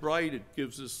 Light is bright. It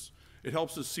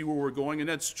helps us see where we're going, and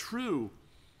that's true.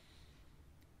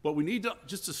 But we need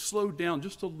to slow down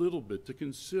just a little bit to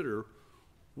consider,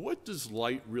 what does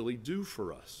light really do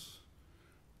for us?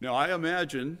 Now, I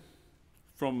imagine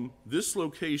from this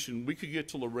location, we could get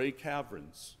to Luray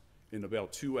Caverns in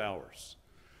about 2 hours.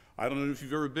 I don't know if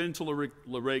you've ever been to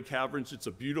Luray Caverns. It's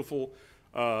a beautiful,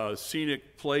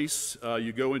 scenic place.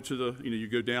 You go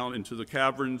down into the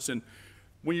caverns, and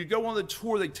when you go on the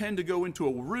tour, they tend to go into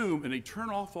a room and they turn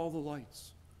off all the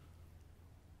lights.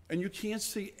 And you can't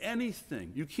see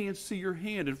anything. You can't see your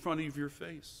hand in front of your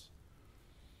face.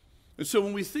 And so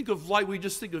when we think of light, we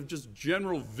just think of just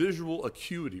general visual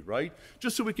acuity, right?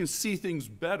 Just so we can see things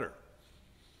better.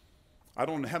 I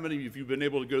don't know how many of you have been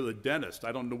able to go to the dentist.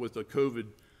 I don't know what the COVID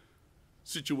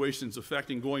situation is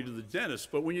affecting going to the dentist,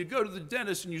 but when you go to the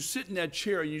dentist and you sit in that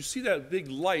chair and you see that big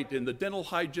light, and the dental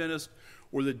hygienist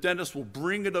or the dentist will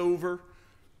bring it over,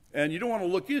 and you don't want to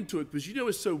look into it because you know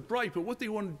it's so bright, but what they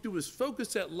want to do is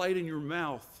focus that light in your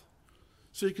mouth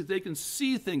so they can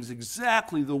see things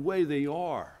exactly the way they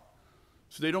are.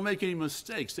 So they don't make any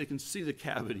mistakes. They can see the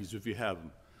cavities if you have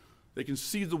them. They can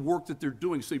see the work that they're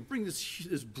doing. So they bring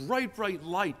this bright, bright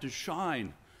light to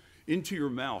shine into your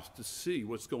mouth to see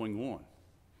what's going on.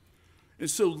 And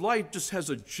so light just has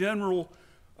a general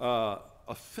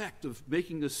effect of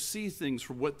making us see things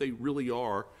for what they really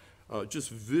are,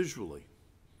 just visually.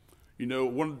 You know,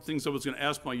 one of the things I was going to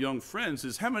ask my young friends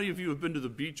is, how many of you have been to the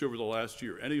beach over the last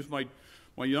year? Any of my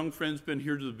young friends been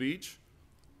here to the beach?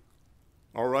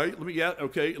 All right, let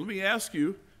me ask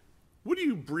you, what do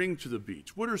you bring to the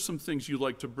beach? What are some things you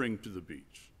like to bring to the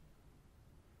beach?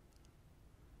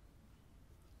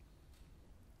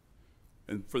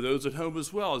 And for those at home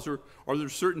as well, are there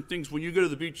certain things when you go to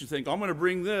the beach you think, I'm going to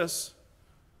bring this?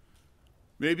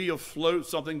 Maybe a float,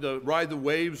 something to ride the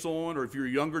waves on, or if you're a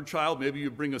younger child, maybe you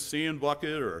bring a sand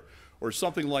bucket or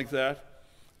something like that.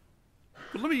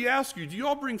 But let me ask you, do you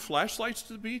all bring flashlights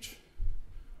to the beach?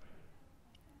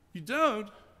 You don't?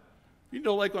 You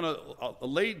know, like on a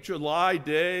late July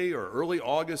day or early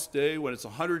August day when it's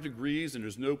 100 degrees and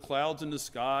there's no clouds in the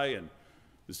sky and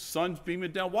the sun's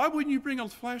beaming down, why wouldn't you bring a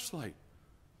flashlight?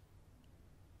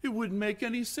 It wouldn't make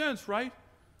any sense, right?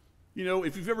 You know,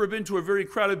 if you've ever been to a very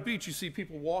crowded beach, you see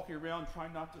people walking around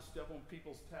trying not to step on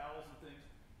people's towels and things.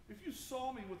 If you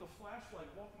saw me with a flashlight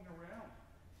walking around,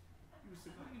 you would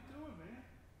say, what are you doing, man?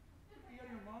 Are you out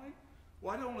of your mind?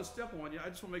 Well, I don't want to step on you. I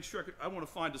just want to make sure I want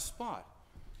to find a spot.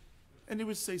 And they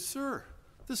would say, sir,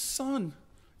 the sun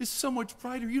is so much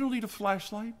brighter. You don't need a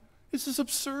flashlight. This is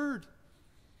absurd.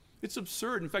 It's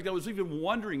absurd. In fact, I was even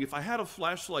wondering if I had a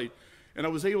flashlight and I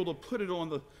was able to put it on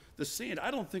the sand, I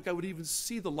don't think I would even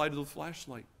see the light of the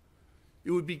flashlight.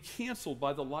 It would be canceled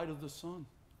by the light of the sun.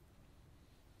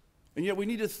 And yet we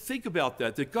need to think about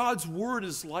that God's word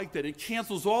is like that. It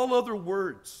cancels all other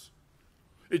words.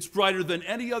 It's brighter than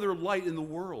any other light in the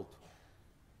world.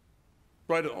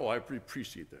 Brighter. Oh, I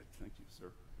appreciate that. Thank you, sir.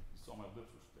 You saw my lips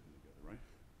were sticking together, right?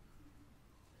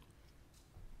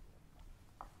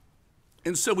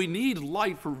 And so we need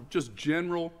light for just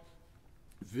general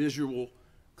visual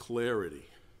clarity.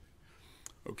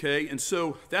 Okay? And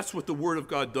so that's what the Word of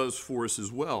God does for us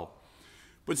as well.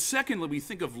 But secondly, we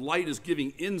think of light as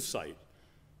giving insight.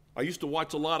 I used to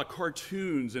watch a lot of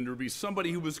cartoons, and there would be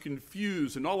somebody who was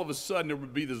confused, and all of a sudden there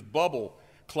would be this bubble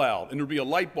cloud, and there would be a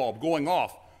light bulb going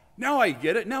off. Now I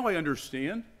get it. Now I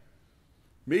understand.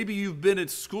 Maybe you've been at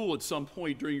school at some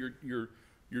point during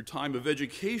your time of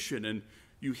education, and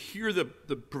you hear the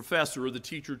professor or the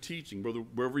teacher teaching,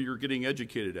 wherever you're getting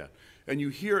educated at. And you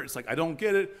hear it, it's like, I don't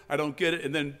get it,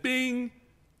 and then bing,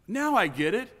 now I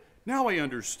get it, now I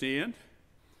understand.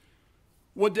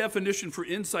 One definition for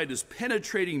insight is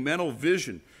penetrating mental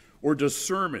vision or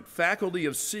discernment, faculty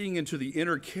of seeing into the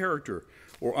inner character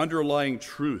or underlying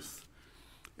truth.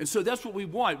 And so that's what we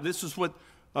want. This is what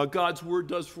God's word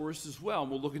does for us as well, and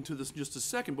we'll look into this in just a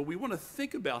second. But we want to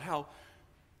think about how,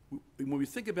 when we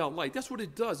think about light, that's what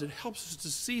it does. It helps us to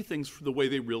see things for the way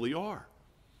they really are.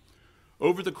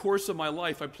 Over the course of my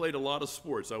life, I played a lot of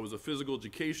sports. I was a physical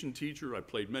education teacher. I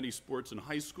played many sports in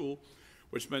high school,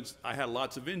 which meant I had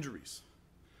lots of injuries.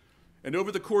 And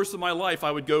over the course of my life,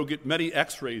 I would go get many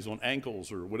x-rays on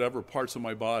ankles or whatever parts of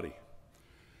my body.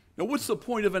 Now, what's the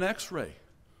point of an x-ray?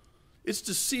 It's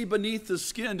to see beneath the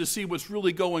skin, to see what's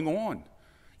really going on.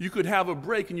 You could have a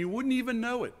break and you wouldn't even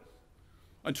know it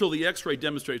until the x-ray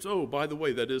demonstrates, oh, by the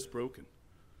way, that is broken.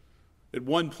 At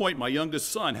one point, my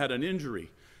youngest son had an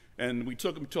injury, and we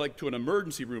took him to an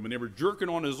emergency room, and they were jerking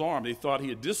on his arm. They thought he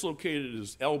had dislocated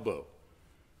his elbow.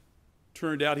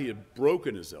 Turned out he had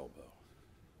broken his elbow.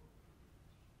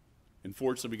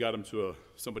 Unfortunately, we got him to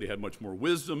somebody who had much more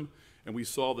wisdom, and we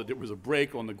saw that there was a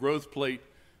break on the growth plate.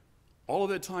 All of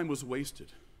that time was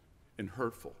wasted and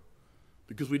hurtful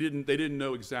because they didn't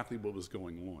know exactly what was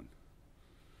going on.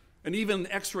 And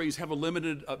even x-rays have a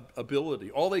limited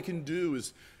ability. All they can do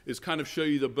is kind of show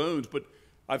you the bones, but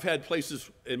I've had places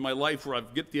in my life where I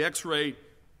get the x-ray,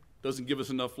 doesn't give us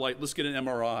enough light, let's get an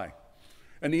MRI.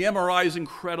 And the MRI is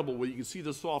incredible where you can see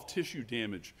the soft tissue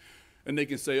damage. And they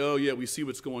can say, oh yeah, we see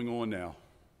what's going on now.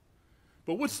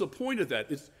 But what's the point of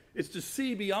that? It's to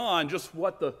see beyond just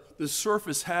what the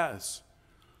surface has.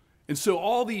 And so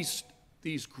all these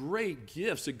great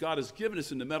gifts that God has given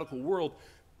us in the medical world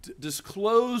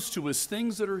disclose to us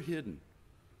things that are hidden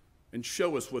and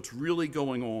show us what's really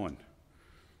going on.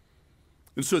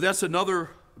 And so that's another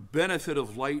benefit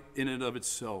of light in and of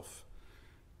itself.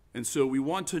 And so we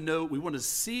want to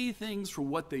see things for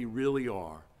what they really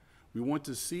are. We want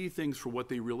to see things for what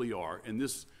they really are. And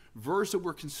this verse that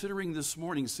we're considering this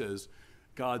morning says,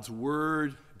 God's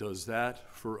word does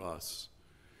that for us.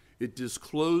 It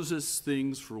discloses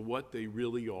things for what they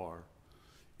really are.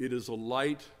 It is a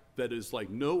light that is like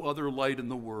no other light in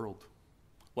the world,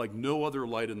 like no other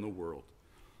light in the world.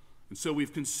 And so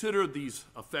we've considered these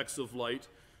effects of light,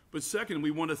 but second,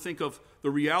 we want to think of the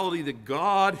reality that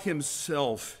God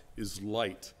himself is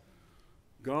light.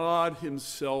 God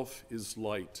himself is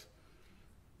light.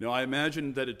 Now, I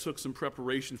imagine that it took some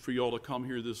preparation for you all to come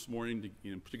here this morning,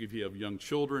 particularly if you have young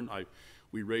children.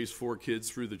 We raised 4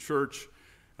 kids through the church.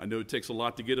 I know it takes a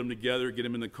lot to get them together, get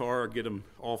them in the car, get them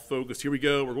all focused. Here we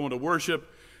go, we're going to worship,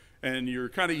 and you're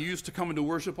kind of used to coming to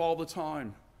worship all the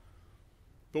time.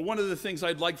 But one of the things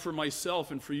I'd like for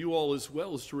myself and for you all as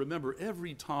well is to remember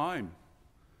every time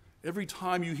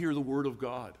you hear the word of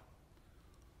God,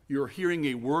 you're hearing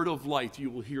a word of light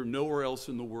you will hear nowhere else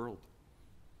in the world.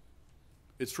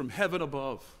 It's from heaven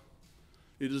above.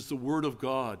 It is the word of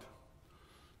God.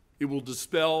 It will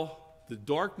dispel the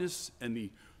darkness and the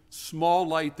small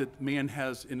light that man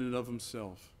has in and of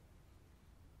himself.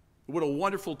 What a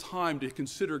wonderful time to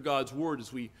consider God's word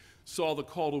as we saw the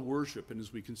call to worship and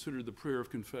as we considered the prayer of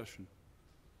confession.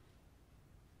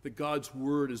 That God's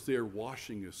word is there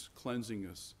washing us, cleansing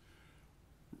us,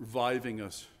 reviving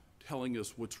us, telling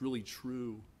us what's really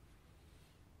true.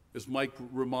 As Mike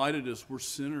reminded us, we're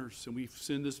sinners, and we've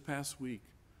sinned this past week.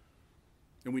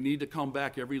 And we need to come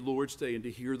back every Lord's Day and to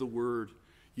hear the word.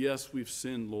 Yes, we've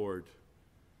sinned, Lord.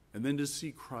 And then to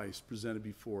see Christ presented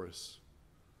before us.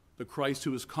 The Christ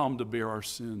who has come to bear our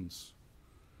sins.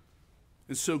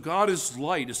 And so God is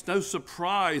light. It's no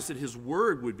surprise that his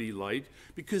word would be light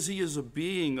because he is a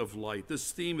being of light.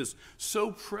 This theme is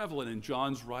so prevalent in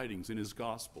John's writings, in his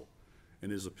gospel, and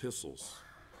his epistles.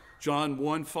 John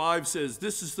 1:5 says,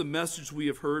 "This is the message we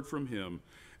have heard from him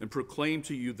and proclaim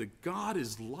to you that God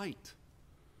is light,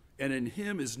 and in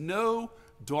him is no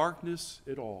darkness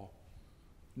at all."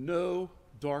 No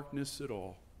darkness at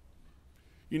all.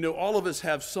 You know, all of us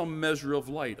have some measure of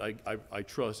light, I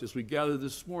trust, as we gather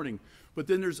this morning. But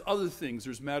then there's other things.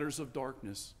 There's matters of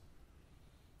darkness.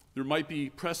 There might be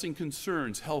pressing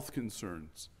concerns, health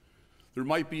concerns. There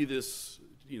might be this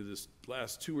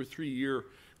last 2 or 3 year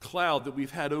cloud that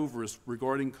we've had over us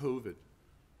regarding COVID.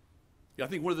 I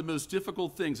think one of the most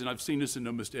difficult things, and I've seen this in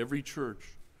almost every church,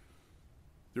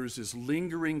 there's this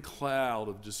lingering cloud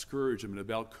of discouragement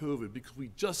about COVID because we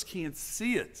just can't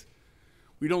see it.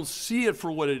 We don't see it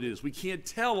for what it is. We can't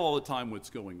tell all the time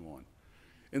what's going on.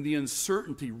 And the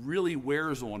uncertainty really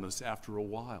wears on us after a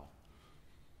while.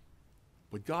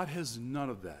 But God has none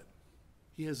of that.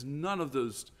 He has none of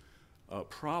those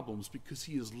problems because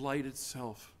he is light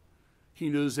itself. He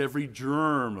knows every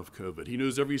germ of COVID. He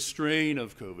knows every strain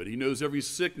of COVID. He knows every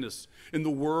sickness in the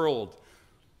world.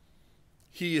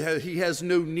 He has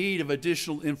no need of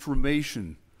additional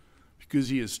information because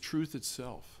he is truth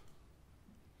itself.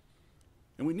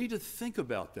 And we need to think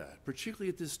about that, particularly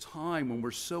at this time when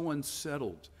we're so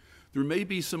unsettled. There may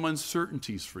be some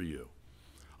uncertainties for you.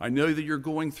 I know that you're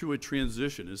going through a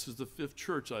transition. This is the 5th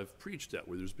church I've preached at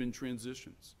where there's been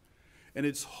transitions. And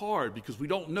it's hard because we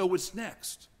don't know what's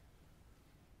next.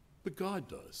 But God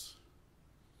does.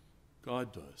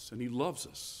 God does. And he loves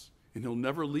us. And he'll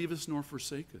never leave us nor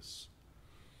forsake us.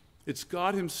 It's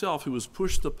God himself who has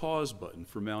pushed the pause button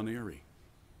for Mount Airy.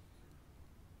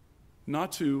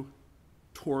 Not to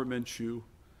torment you,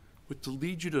 but to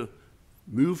lead you to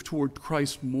move toward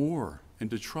Christ more and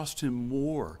to trust him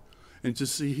more and to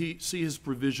see his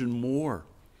provision more.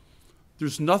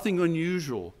 There's nothing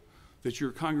unusual that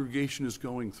your congregation is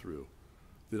going through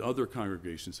that other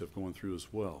congregations have gone through as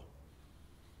well.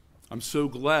 I'm so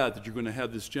glad that you're going to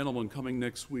have this gentleman coming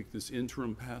next week, this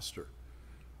interim pastor.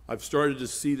 I've started to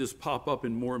see this pop up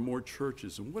in more and more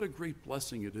churches, and what a great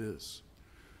blessing it is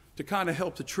to kind of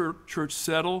help the church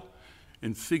settle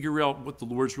and figure out what the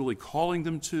Lord's really calling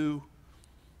them to,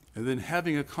 and then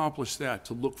having accomplished that,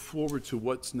 to look forward to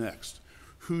what's next.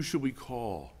 Who should we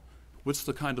call? What's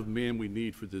the kind of man we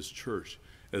need for this church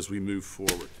as we move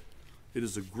forward? It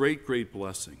is a great, great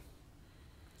blessing.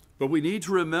 But we need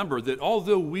to remember that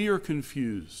although we are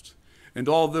confused, and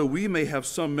although we may have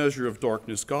some measure of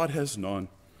darkness, God has none.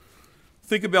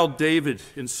 Think about David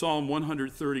in Psalm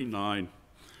 139.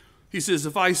 He says,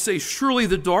 if I say, surely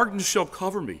the darkness shall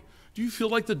cover me. Do you feel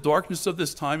like the darkness of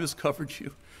this time has covered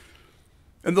you?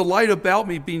 And the light about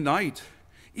me be night.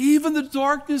 Even the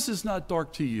darkness is not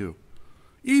dark to you.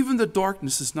 Even the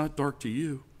darkness is not dark to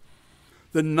you.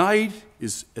 The night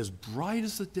is as bright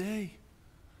as the day.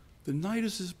 The night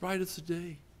is as bright as the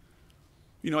day.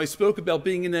 You know, I spoke about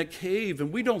being in that cave,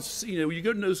 and we don't see, you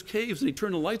go in those caves and they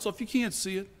turn the lights off, you can't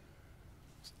see it.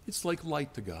 It's like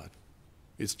light to God.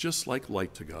 It's just like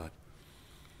light to God.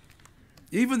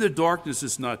 Even the darkness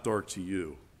is not dark to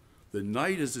you. The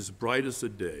night is as bright as the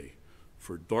day,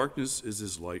 for darkness is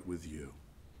as light with you.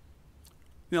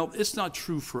 Now, it's not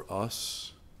true for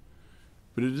us,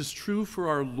 but it is true for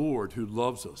our Lord who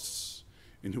loves us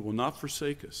and who will not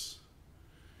forsake us.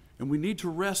 And we need to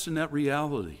rest in that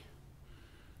reality.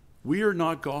 We are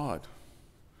not God.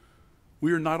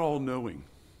 We are not all-knowing.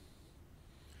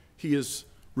 He has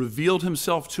revealed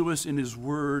himself to us in his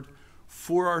word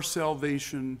for our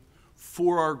salvation,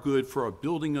 for our good, for our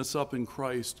building us up in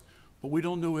Christ, but we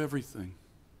don't know everything.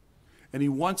 And he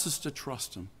wants us to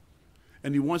trust him,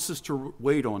 and he wants us to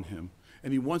wait on him,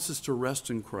 and he wants us to rest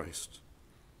in Christ.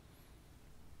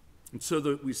 And so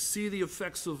that we see the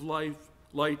effects of light,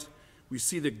 we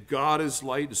see that God is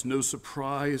light, it's no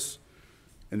surprise,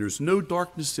 and there's no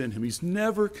darkness in him. He's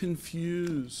never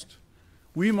confused.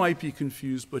 We might be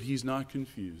confused, but he's not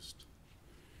confused.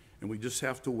 And we just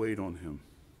have to wait on him.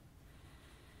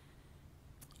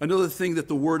 Another thing that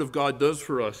the Word of God does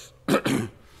for us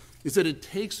is that it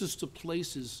takes us to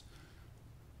places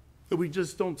that we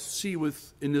just don't see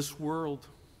in this world.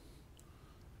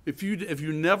 If you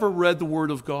never read the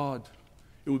Word of God,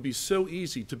 it would be so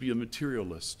easy to be a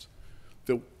materialist,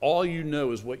 that all you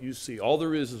know is what you see. All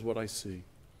there is what I see.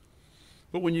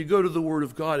 But when you go to the Word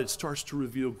of God, it starts to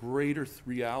reveal greater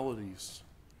realities.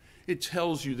 It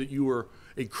tells you that you are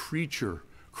a creature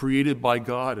created by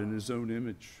God in his own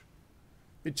image.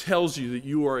 It tells you that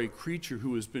you are a creature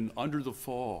who has been under the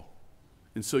fall,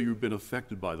 and so you've been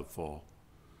affected by the fall.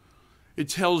 It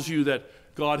tells you that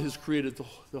God has created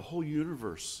the whole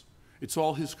universe. It's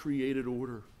all his created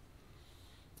order.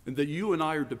 And that you and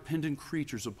I are dependent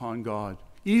creatures upon God.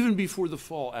 Even before the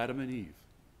fall, Adam and Eve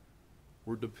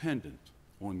were dependent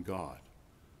on God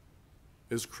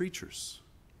as creatures.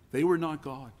 They were not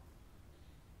God.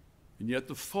 And yet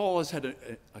the fall has had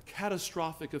a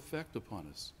catastrophic effect upon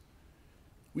us.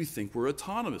 We think we're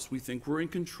autonomous. We think we're in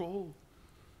control.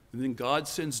 And then God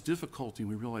sends difficulty, and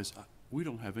we realize we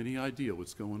don't have any idea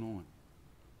what's going on.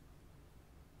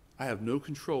 I have no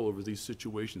control over these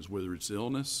situations, whether it's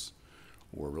illness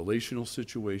or relational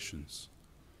situations.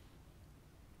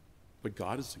 But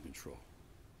God is in control.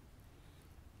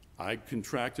 I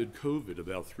contracted COVID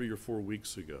about 3 or 4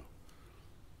 weeks ago.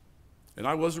 And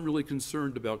I wasn't really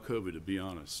concerned about COVID, to be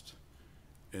honest.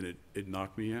 And it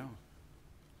knocked me out.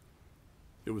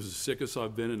 It was the sickest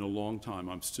I've been in a long time.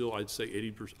 I'm still, I'd say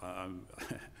 80%.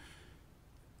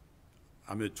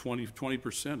 I'm at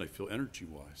 20%, I feel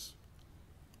energy-wise.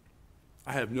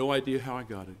 I have no idea how I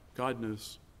got it. God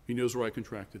knows. He knows where I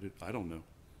contracted it. I don't know.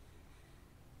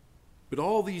 But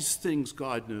all these things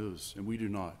God knows, and we do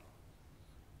not.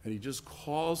 And he just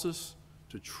calls us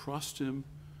to trust him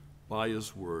by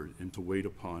his word and to wait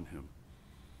upon him.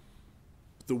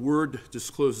 The word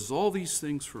discloses all these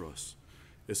things for us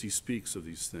as he speaks of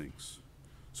these things.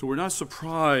 So we're not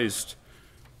surprised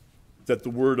that the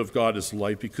word of God is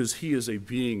light, because he is a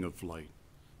being of light.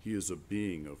 He is a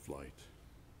being of light.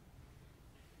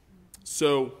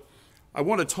 So I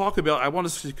want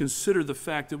us to consider the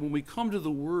fact that when we come to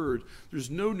the word,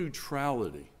 there's no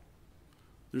neutrality.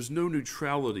 There's no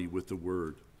neutrality with the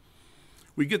word.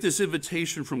 We get this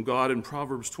invitation from God in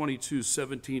Proverbs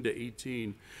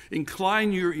 22:17-18.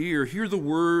 Incline your ear, hear the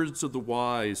words of the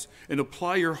wise, and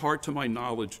apply your heart to my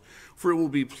knowledge, for it will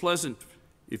be pleasant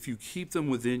if you keep them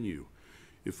within you,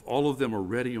 if all of them are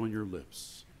ready on your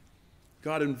lips.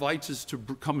 God invites us to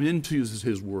come into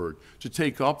his word, to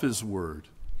take up his word,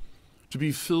 to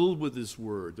be filled with his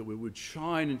word, that it would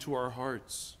shine into our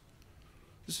hearts.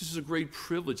 This is a great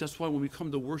privilege. That's why when we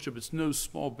come to worship, it's no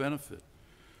small benefit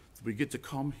that we get to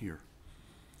come here.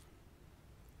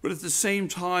 But at the same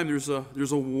time, there's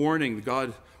a warning.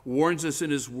 God warns us in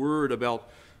his word about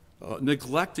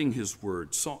neglecting his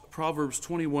word. Proverbs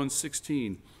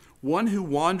 21:16. One who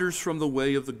wanders from the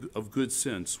way of good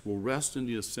sense will rest in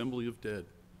the assembly of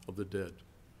the dead.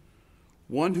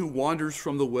 One who wanders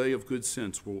from the way of good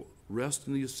sense will rest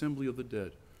in the assembly of the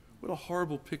dead. What a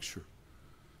horrible picture.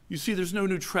 You see, there's no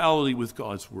neutrality with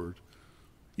God's word.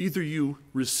 Either you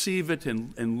receive it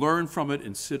and learn from it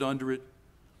and sit under it,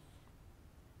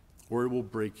 or it will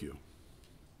break you.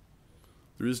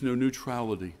 There is no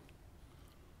neutrality.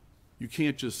 You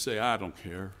can't just say, I don't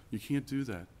care. You can't do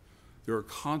that. There are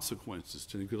consequences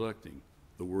to neglecting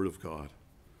the word of God.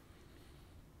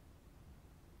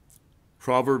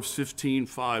 Proverbs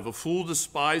 15:5, a fool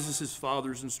despises his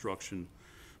father's instruction,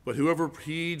 but whoever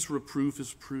heeds reproof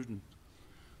is prudent.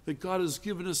 That God has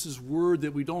given us his word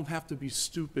that we don't have to be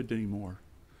stupid anymore.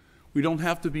 We don't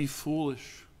have to be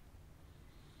foolish.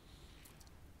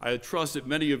 I trust that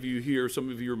many of you here, some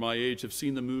of you are my age, have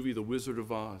seen the movie The Wizard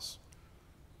of Oz.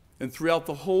 And throughout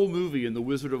the whole movie in The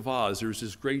Wizard of Oz, there's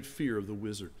this great fear of the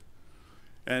wizard.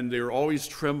 And they're always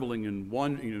trembling and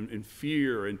in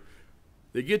fear. And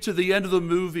they get to the end of the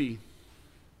movie,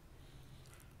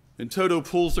 and Toto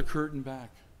pulls the curtain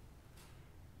back.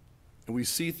 And we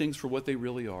see things for what they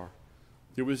really are.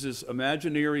 There was this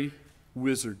imaginary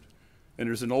wizard, and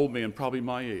there's an old man, probably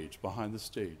my age, behind the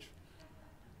stage.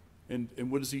 And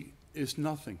what is he? It's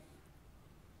nothing.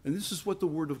 And this is what the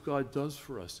Word of God does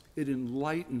for us. It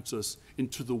enlightens us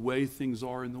into the way things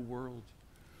are in the world.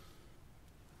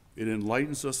 It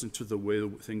enlightens us into the way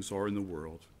things are in the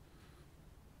world.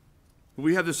 But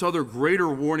we have this other greater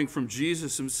warning from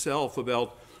Jesus himself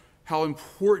about how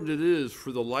important it is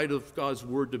for the light of God's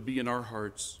Word to be in our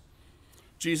hearts.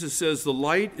 Jesus says, the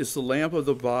light is the lamp of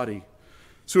the body.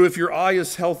 So if your eye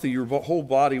is healthy, your whole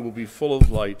body will be full of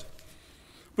light.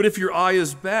 But if your eye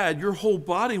is bad, your whole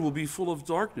body will be full of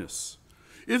darkness.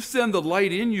 If then the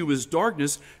light in you is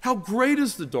darkness, how great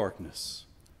is the darkness?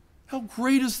 How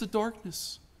great is the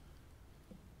darkness?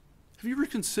 Have you ever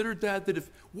considered that if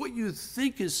what you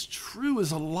think is true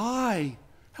is a lie,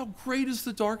 how great is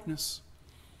the darkness?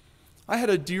 I had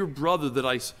a dear brother that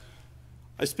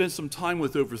I spent some time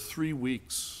with over 3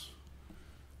 weeks.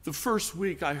 The first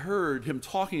week I heard him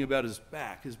talking about his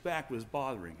back. His back was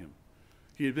bothering him.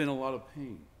 He had been in a lot of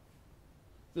pain.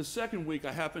 The second week,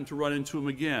 I happened to run into him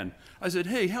again. I said,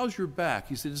 hey, how's your back?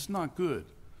 He said, it's not good.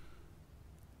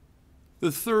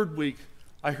 The third week,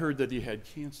 I heard that he had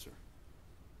cancer.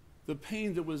 The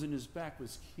pain that was in his back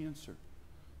was cancer.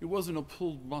 It wasn't a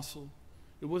pulled muscle.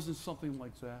 It wasn't something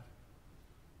like that.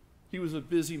 He was a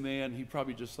busy man. He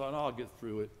probably just thought, I'll get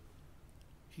through it.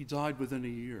 He died within a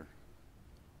year.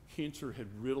 Cancer had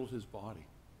riddled his body.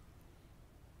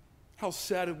 How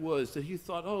sad it was that he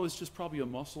thought, oh, it's just probably a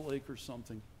muscle ache or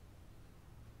something.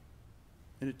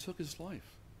 And it took his life.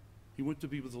 He went to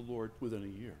be with the Lord within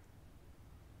a year.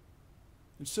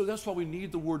 And so that's why we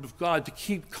need the Word of God to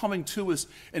keep coming to us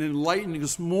and enlightening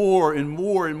us more and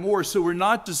more and more, so we're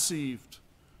not deceived.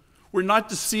 We're not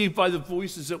deceived by the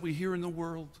voices that we hear in the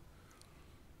world.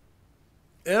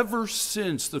 Ever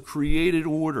since the created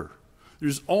order,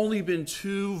 there's only been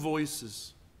 2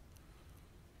 voices.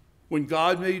 When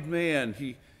God made man,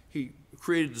 he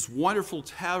created this wonderful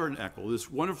tabernacle,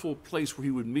 this wonderful place where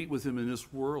he would meet with him in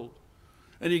this world.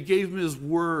 And he gave him his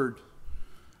word.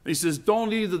 And he says,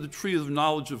 don't eat of the tree of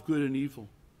knowledge of good and evil,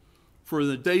 for in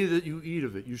the day that you eat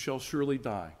of it, you shall surely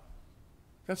die.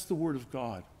 That's the Word of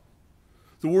God.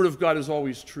 The Word of God is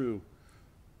always true.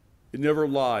 It never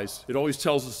lies. It always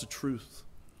tells us the truth.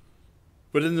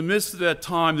 But in the midst of that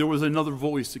time, there was another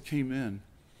voice that came in.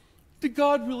 Did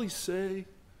God really say?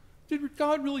 Did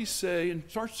God really say? And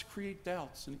starts to create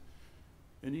doubts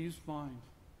in Eve's mind.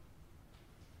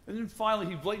 And then finally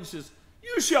he blatantly says,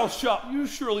 you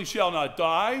surely shall not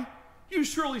die. You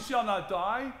surely shall not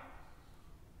die.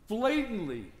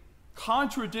 Blatantly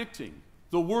contradicting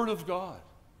the Word of God.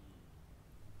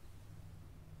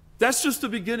 That's just the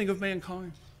beginning of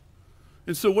mankind.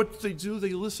 And so what do?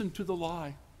 They listen to the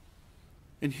lie.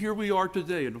 And here we are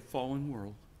today in a fallen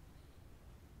world.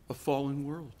 A fallen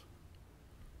world.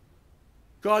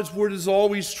 God's Word is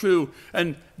always true,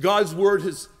 and God's Word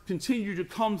has continued to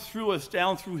come through us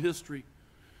down through history.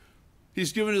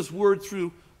 He's given His Word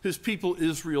through His people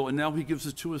Israel, and now He gives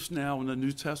it to us now in the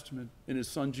New Testament in His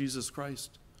Son Jesus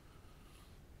Christ.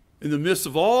 In the midst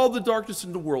of all the darkness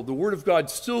in the world, the Word of God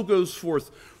still goes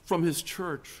forth from His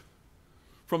church,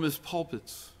 from His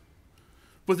pulpits.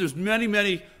 But there's many,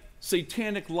 many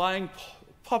satanic lying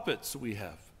puppets that we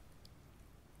have.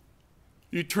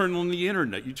 You turn on the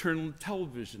internet, you turn on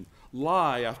television,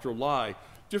 lie after lie,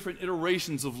 different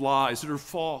iterations of lies that are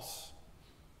false.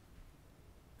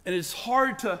 And it's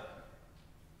hard to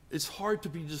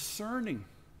be discerning.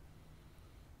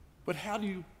 But how do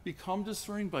you become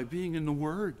discerning? By being in the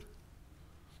Word.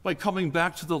 By coming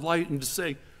back to the light and to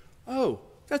say, oh,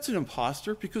 that's an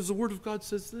imposter because the Word of God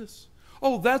says this.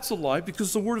 Oh, that's a lie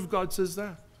because the Word of God says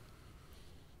that.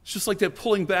 It's just like that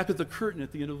pulling back of the curtain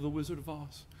at the end of The Wizard of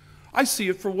Oz. I see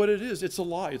it for what it is. It's a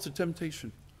lie. It's a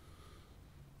temptation.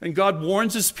 And God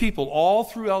warns His people all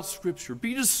throughout Scripture.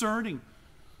 Be discerning.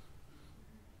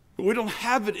 But we don't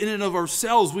have it in and of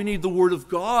ourselves. We need the Word of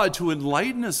God to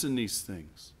enlighten us in these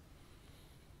things.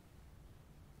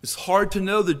 It's hard to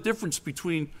know the difference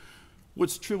between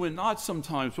what's true and not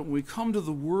sometimes. But when we come to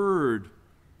the Word,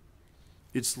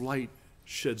 its light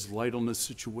sheds light on the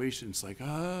situation. It's like,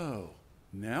 oh,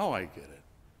 now I get it.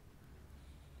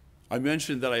 I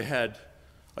mentioned that I had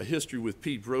a history with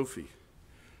Pete Brophy.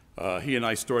 He and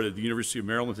I started at the University of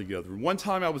Maryland together. One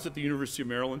time I was at the University of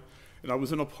Maryland, and I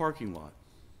was in a parking lot.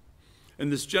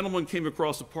 And this gentleman came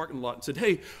across the parking lot and said,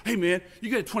 hey man, you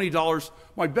got $20.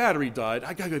 My battery died.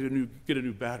 I got to get a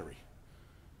new battery.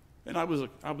 And I was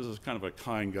kind of a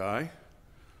kind guy.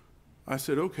 I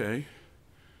said, okay.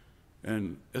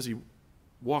 And as he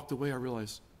walked away, I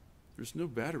realized there's no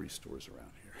battery stores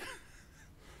around here.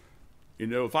 You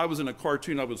know, if I was in a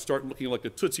cartoon, I would start looking like a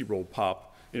Tootsie Roll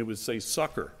Pop, and it would say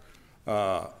sucker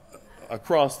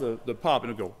across the pop,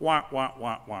 and it would go, wah, wah,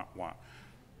 wah, wah, wah.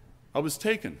 I was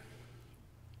taken.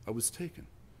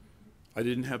 I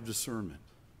didn't have discernment.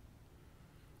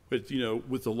 But, you know,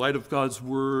 with the light of God's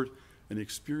Word and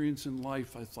experience in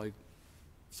life, I was like,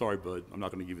 sorry, bud, I'm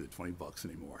not going to give you the $20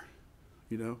 anymore,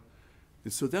 you know?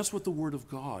 And so that's what the Word of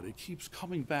God, it keeps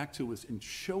coming back to us and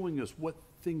showing us what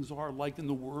things are like in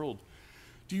the world.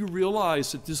 Do you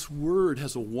realize that this Word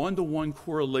has a one-to-one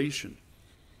correlation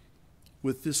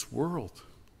with this world?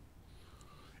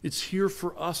 It's here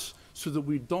for us so that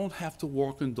we don't have to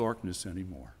walk in darkness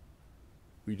anymore.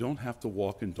 We don't have to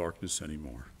walk in darkness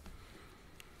anymore.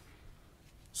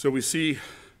 So we see,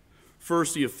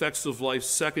 first, the effects of life.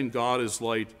 Second, God is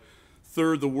light.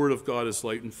 Third, the Word of God is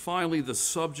light. And finally, the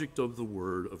subject of the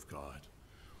Word of God.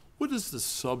 What is the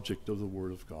subject of the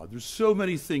Word of God? There's so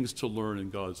many things to learn in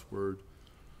God's Word.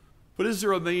 But is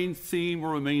there a main theme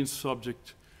or a main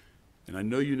subject? And I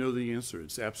know you know the answer.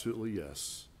 It's absolutely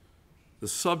yes. The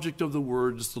subject of the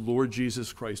Word is the Lord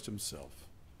Jesus Christ Himself.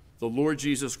 The Lord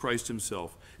Jesus Christ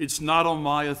Himself. It's not on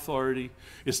my authority.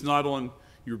 It's not on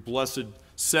your blessed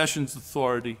session's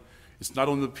authority. It's not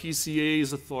on the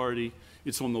PCA's authority.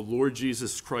 It's on the Lord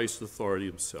Jesus Christ's authority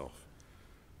Himself.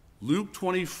 Luke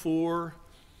 24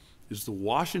 is the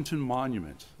Washington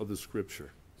Monument of the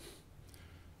Scripture.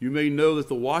 You may know that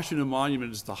the Washington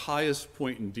Monument is the highest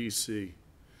point in D.C.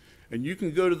 And you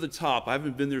can go to the top. I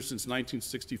haven't been there since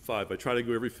 1965. I try to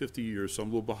go every 50 years, so I'm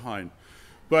a little behind.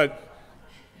 But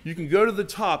you can go to the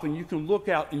top and you can look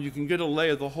out and you can get a lay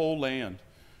of the whole land.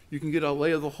 You can get a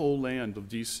lay of the whole land of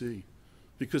D.C.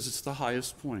 because it's the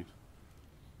highest point.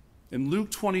 And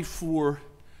Luke 24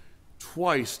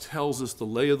 twice tells us the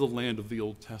lay of the land of the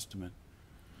Old Testament,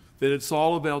 that it's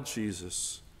all about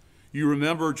Jesus. You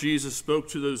remember Jesus spoke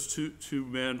to those two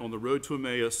men on the road to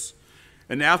Emmaus,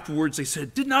 and afterwards they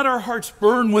said, did not our hearts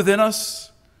burn within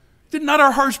us? Did not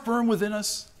our hearts burn within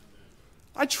us?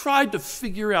 I tried to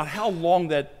figure out how long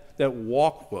that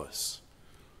walk was.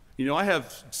 You know, I have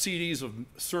CDs of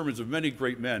sermons of many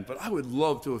great men, but I would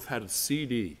love to have had a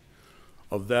CD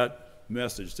of that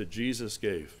message that Jesus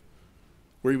gave,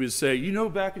 where he would say, you know,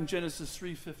 back in Genesis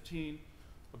 3:15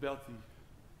 about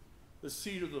the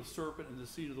seed of the serpent and the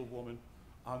seed of the woman,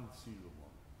 I'm the seed of the woman.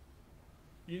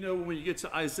 You know, when you get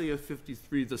to Isaiah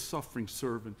 53, the suffering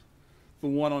servant, the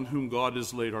one on whom God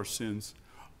has laid our sins,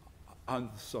 I'm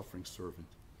the suffering servant.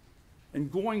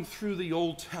 And going through the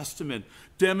Old Testament,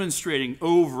 demonstrating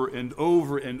over and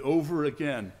over and over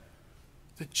again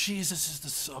that Jesus is the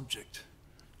subject.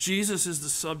 Jesus is the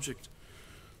subject.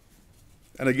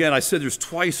 And again, I said there's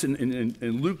twice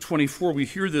in Luke 24, we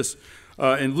hear this.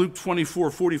 In Luke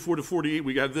 24, 44 to 48,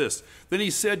 we got this. Then he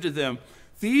said to them,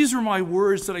 these are my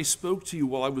words that I spoke to you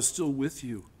while I was still with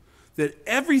you, that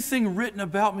everything written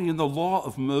about me in the law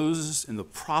of Moses and the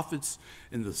prophets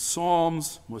and the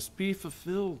Psalms must be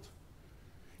fulfilled.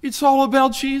 It's all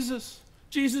about Jesus.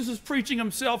 Jesus is preaching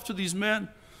himself to these men.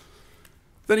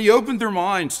 Then he opened their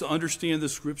minds to understand the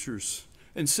scriptures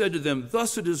and said to them,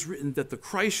 thus it is written that the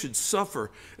Christ should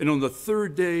suffer and on the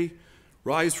third day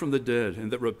rise from the dead,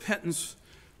 and that repentance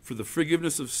for the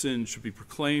forgiveness of sins should be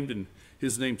proclaimed in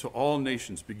his name to all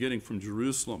nations, beginning from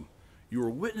Jerusalem. You are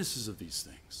witnesses of these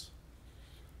things.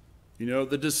 You know,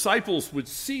 the disciples would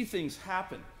see things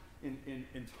happen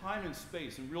in time and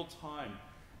space, in real time,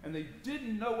 and they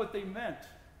didn't know what they meant.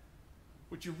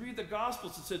 But you read the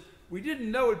Gospels, it said, we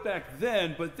didn't know it back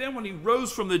then, but then when he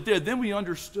rose from the dead, then we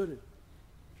understood it.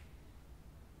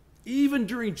 Even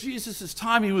during Jesus'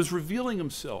 time, he was revealing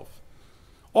himself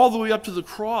all the way up to the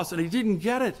cross, and they didn't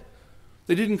get it.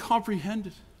 They didn't comprehend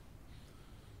it.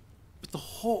 But the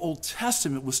whole Old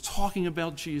Testament was talking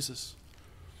about Jesus.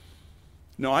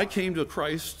 Now, I came to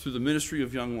Christ through the ministry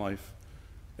of Young Life,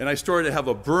 and I started to have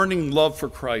a burning love for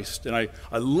Christ, and I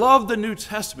loved the New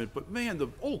Testament, but man, the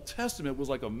Old Testament was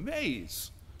like a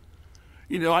maze.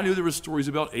 You know, I knew there were stories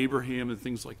about Abraham and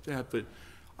things like that, but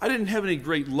I didn't have any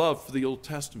great love for the Old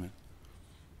Testament.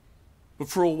 But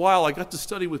for a while, I got to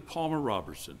study with Palmer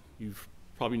Robertson. You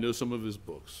probably know some of his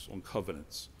books on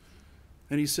covenants.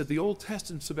 And he said, the Old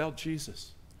Testament's about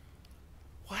Jesus.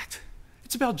 What?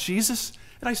 It's about Jesus?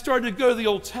 And I started to go to the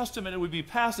Old Testament, and it would be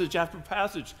passage after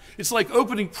passage. It's like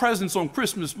opening presents on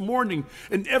Christmas morning,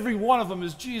 and every one of them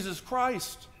is Jesus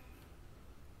Christ.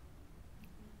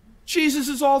 Jesus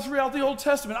is all throughout the Old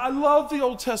Testament. I love the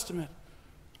Old Testament.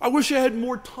 I wish I had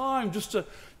more time just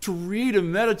to read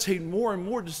and meditate more and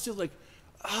more, to see like,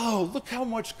 oh, look how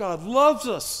much God loves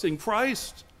us in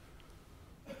Christ.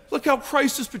 Look how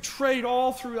Christ is portrayed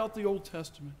all throughout the Old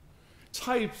Testament.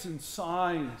 Types and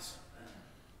signs.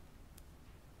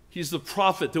 He's the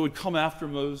prophet that would come after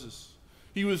Moses.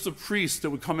 He was the priest that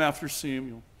would come after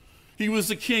Samuel. He was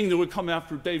the king that would come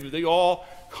after David. They all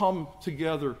come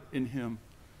together in him.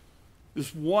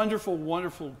 This wonderful,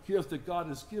 wonderful gift that God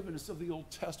has given us of the Old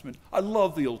Testament. I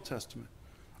love the Old Testament.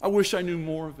 I wish I knew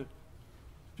more of it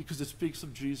because it speaks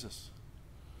of Jesus.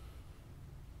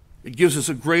 It gives us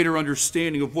a greater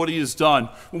understanding of what he has done.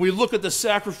 When we look at the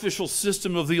sacrificial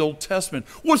system of the Old Testament,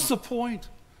 what's the point?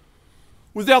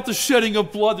 Without the shedding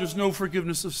of blood, there's no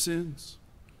forgiveness of sins.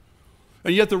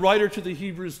 And yet the writer to the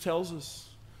Hebrews tells us,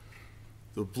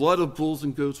 the blood of bulls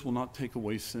and goats will not take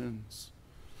away sins.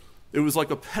 It was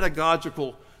like a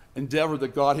pedagogical endeavor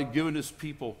that God had given his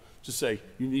people to say,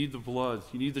 you need the blood,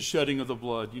 you need the shedding of the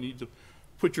blood, you need to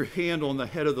put your hand on the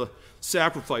head of the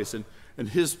sacrifice, and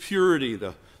his purity,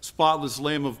 the spotless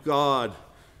Lamb of God,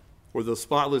 or the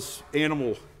spotless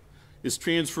animal, is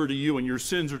transferred to you, and your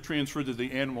sins are transferred to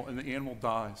the animal, and the animal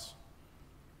dies.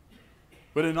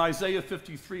 But in Isaiah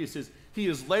 53, it says, he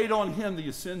has laid on him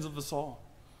the sins of us all.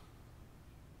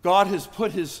 God has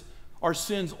put our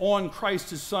sins on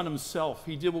Christ, his Son himself.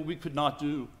 He did what we could not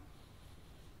do.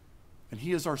 And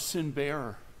he is our sin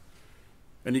bearer.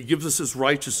 And he gives us his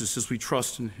righteousness as we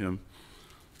trust in him.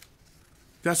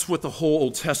 That's what the whole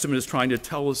Old Testament is trying to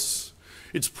tell us.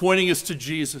 It's pointing us to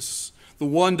Jesus, the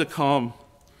one to come.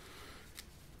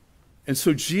 And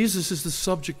so Jesus is the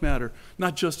subject matter,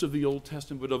 not just of the Old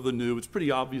Testament, but of the New. It's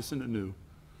pretty obvious in the New.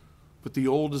 But the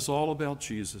Old is all about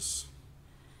Jesus.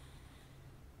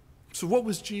 So what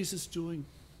was Jesus doing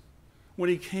when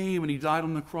he came and he died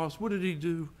on the cross? What did he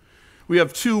do? We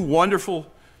have two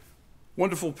wonderful,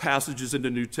 wonderful passages in the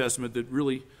New Testament that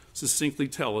really succinctly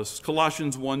tell us.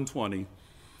 Colossians 1:20,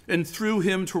 and through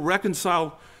him to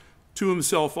reconcile to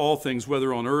himself all things,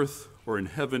 whether on earth or in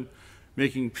heaven,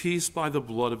 making peace by the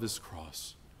blood of his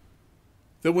cross.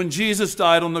 That when Jesus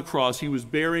died on the cross, he was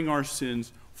bearing our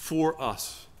sins for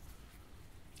us.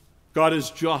 God is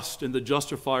just and the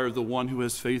justifier of the one who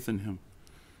has faith in him.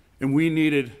 And we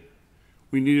needed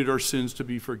our sins to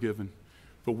be forgiven.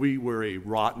 But we were a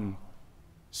rotten,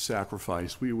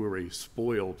 sacrifice. We were a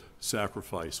spoiled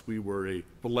sacrifice. We were a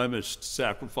blemished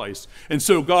sacrifice. And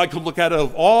so God could look at it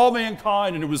of all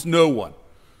mankind, and there was no one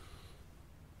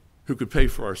who could pay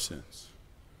for our sins.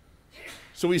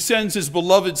 So he sends his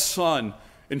beloved Son,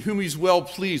 in whom he's well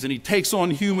pleased, and he takes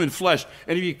on human flesh,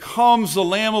 and he becomes the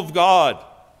Lamb of God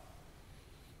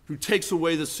who takes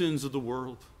away the sins of the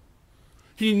world.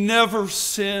 He never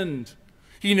sinned.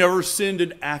 He never sinned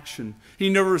in action. He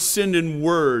never sinned in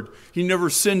word. He never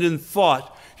sinned in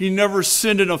thought. He never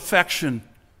sinned in affection.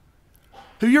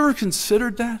 Have you ever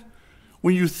considered that?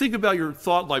 When you think about your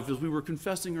thought life as we were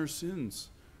confessing our sins,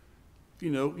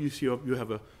 you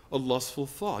have a lustful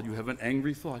thought. You have an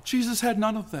angry thought. Jesus had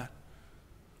none of that.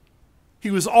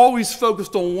 He was always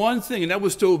focused on one thing, and that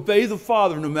was to obey the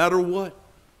Father no matter what.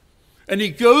 And he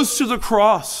goes to the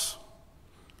cross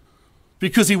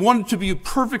because he wanted to be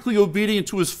perfectly obedient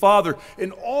to his Father.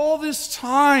 And all this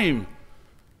time,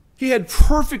 he had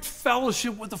perfect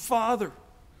fellowship with the Father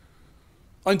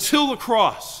until the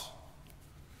cross.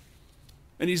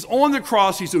 And he's on the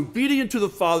cross, he's obedient to the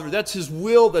Father. That's his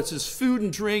will, that's his food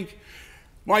and drink.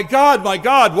 My God,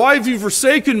 why have you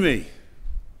forsaken me?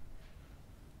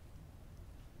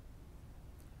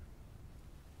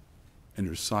 And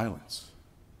there's silence.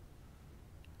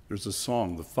 There's a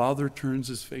song, the Father turns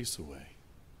his face away.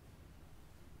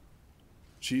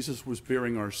 Jesus was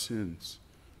bearing our sins.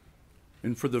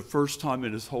 And for the first time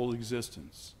in his whole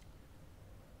existence,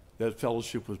 that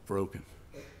fellowship was broken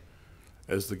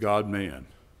as the God-man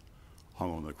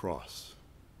hung on the cross.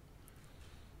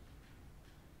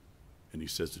 And he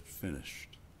says, it's finished.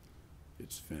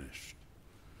 It's finished.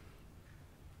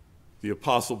 The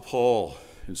Apostle Paul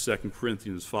in 2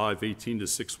 Corinthians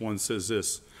 5:18-6:1 says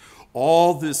this,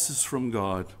 all this is from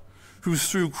God, who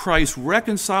through Christ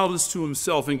reconciled us to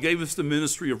himself and gave us the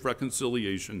ministry of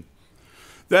reconciliation.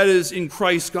 That is, in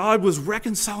Christ, God was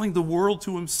reconciling the world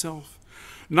to himself,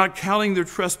 not counting their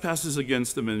trespasses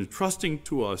against them, and entrusting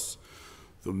to us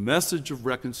the message of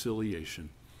reconciliation.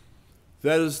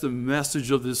 That is the message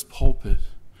of this pulpit.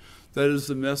 That is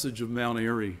the message of Mount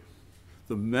Airy,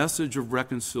 the message of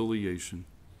reconciliation.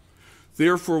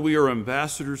 Therefore, we are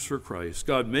ambassadors for Christ,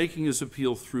 God making his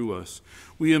appeal through us.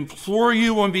 We implore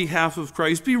you on behalf of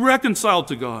Christ, be reconciled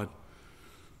to God.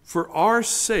 For our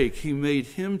sake, he made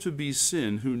him to be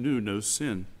sin who knew no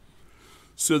sin,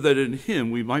 so that in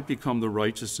him we might become the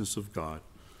righteousness of God.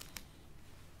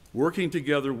 Working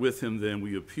together with him, then,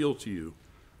 we appeal to you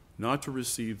not to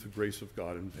receive the grace of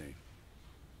God in vain.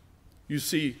 You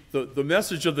see, the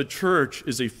message of the church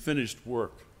is a finished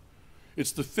work.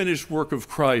 It's the finished work of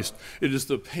Christ. It is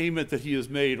the payment that he has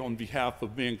made on behalf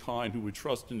of mankind who would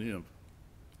trust in him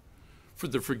for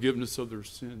the forgiveness of their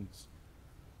sins.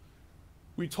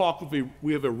 We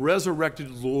have a resurrected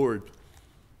Lord,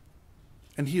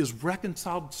 and he has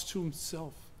reconciled us to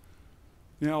himself.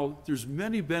 Now, there's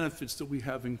many benefits that we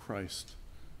have in Christ.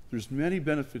 There's many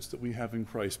benefits that we have in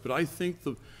Christ, but I think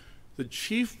the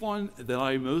chief one that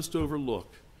I most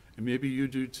overlook, and maybe you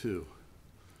do too,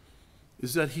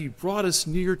 is that he brought us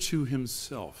near to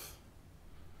himself.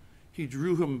 He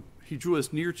drew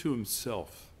us near to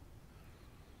himself.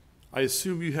 I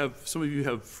assume some of you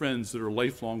have friends that are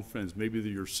lifelong friends. Maybe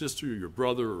they're your sister or your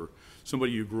brother or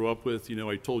somebody you grew up with. You know,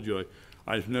 I told you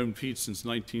I've known Pete since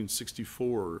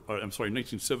 1974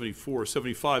 or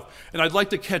 75, and I'd like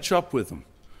to catch up with him.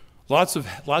 Lots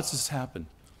has happened.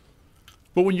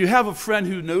 But when you have a friend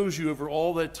who knows you over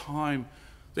all that time,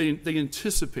 they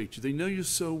anticipate you. They know you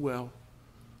so well.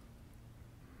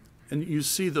 And you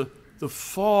see the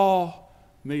fall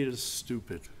made us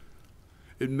stupid.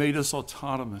 It made us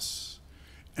autonomous.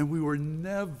 And we were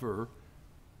never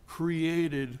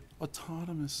created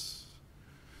autonomous.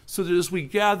 So that as we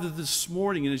gather this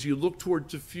morning and as you look toward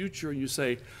the future and you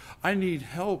say, I need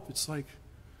help, it's like,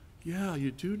 yeah,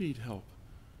 you do need help.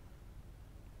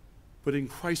 But in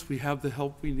Christ we have the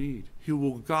help we need. He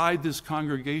will guide this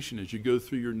congregation as you go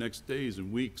through your next days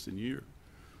and weeks and years.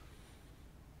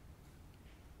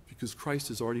 Because Christ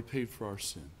has already paid for our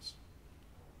sins.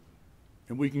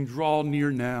 And we can draw near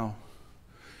now.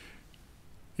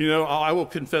 You know, I will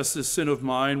confess this sin of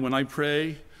mine when I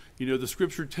pray. You know, the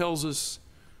scripture tells us,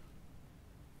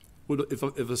 if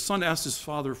a son asks his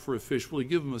father for a fish, will he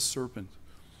give him a serpent?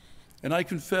 And I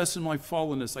confess in my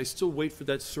fallenness, I still wait for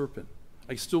that serpent.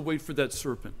 I still wait for that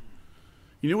serpent.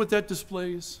 You know what that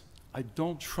displays? I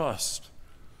don't trust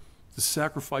the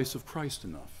sacrifice of Christ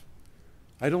enough.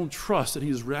 I don't trust that he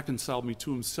has reconciled me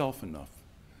to himself enough.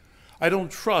 I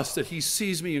don't trust that he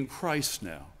sees me in Christ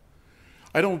now.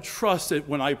 I don't trust that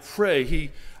when I pray,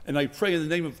 I pray in the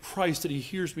name of Christ, that he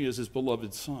hears me as his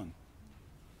beloved son.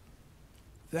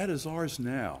 That is ours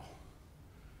now.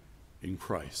 in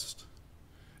Christ.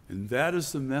 And that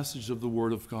is the message of the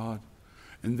Word of God.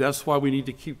 And that's why we need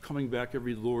to keep coming back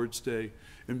every Lord's Day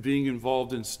and being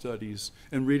involved in studies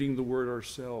and reading the Word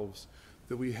ourselves,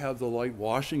 that we have the light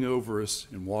washing over us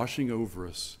and washing over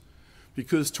us.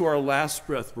 Because to our last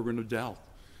breath, we're going to doubt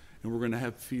and we're going to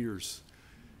have fears.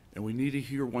 And we need to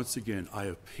hear once again, I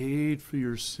have paid for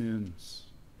your sins.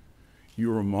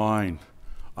 You are mine.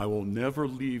 I will never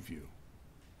leave you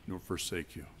nor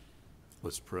forsake you.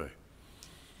 Let's pray.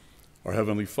 Our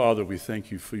Heavenly Father, we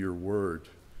thank you for your word.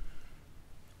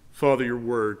 Father, your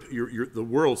word, the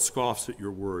world scoffs at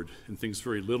your word and thinks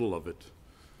very little of it.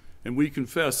 And we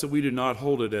confess that we do not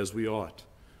hold it as we ought.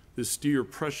 This dear,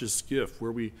 precious gift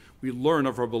where we learn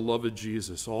of our beloved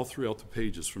Jesus all throughout the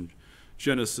pages from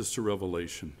Genesis to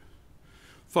Revelation.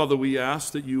 Father, we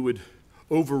ask that you would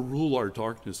overrule our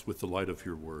darkness with the light of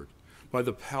your word by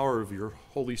the power of your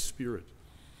Holy Spirit.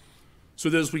 So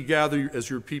that as we gather as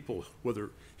your people, whether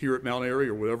here at Mount Airy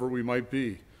or whatever we might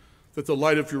be, that the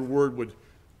light of your word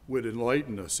would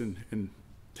enlighten us and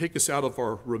take us out of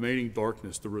our remaining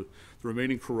darkness, the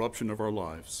remaining corruption of our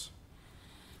lives.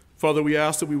 Father, we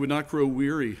ask that we would not grow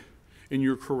weary in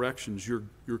your corrections, your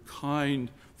kind,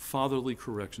 fatherly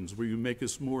corrections, where you make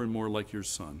us more and more like your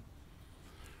Son.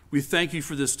 We thank you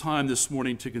for this time this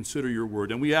morning to consider your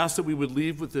word, and we ask that we would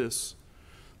leave with this,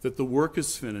 that the work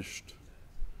is finished,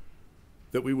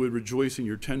 that we would rejoice in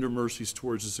your tender mercies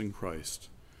towards us in Christ,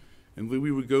 and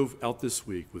we would go out this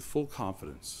week with full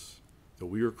confidence that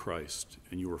we are Christ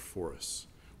and you are for us.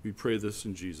 We pray this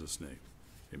in Jesus' name.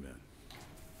 Amen.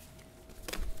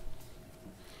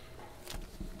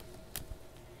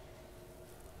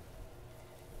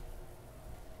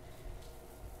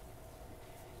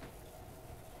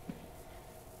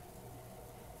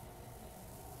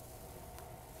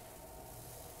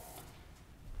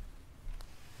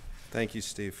 Thank you,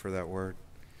 Steve, for that word.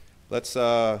 Let's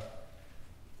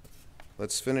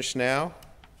finish now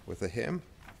with a hymn.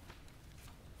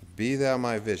 Be Thou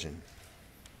My Vision.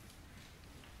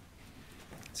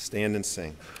 Stand and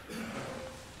sing.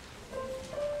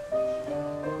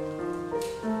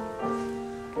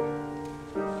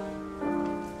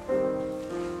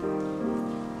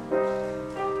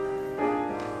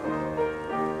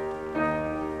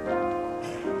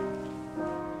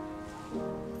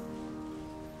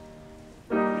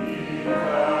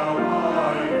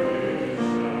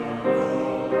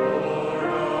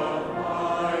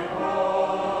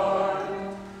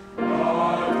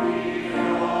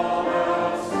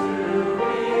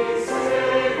 Peace.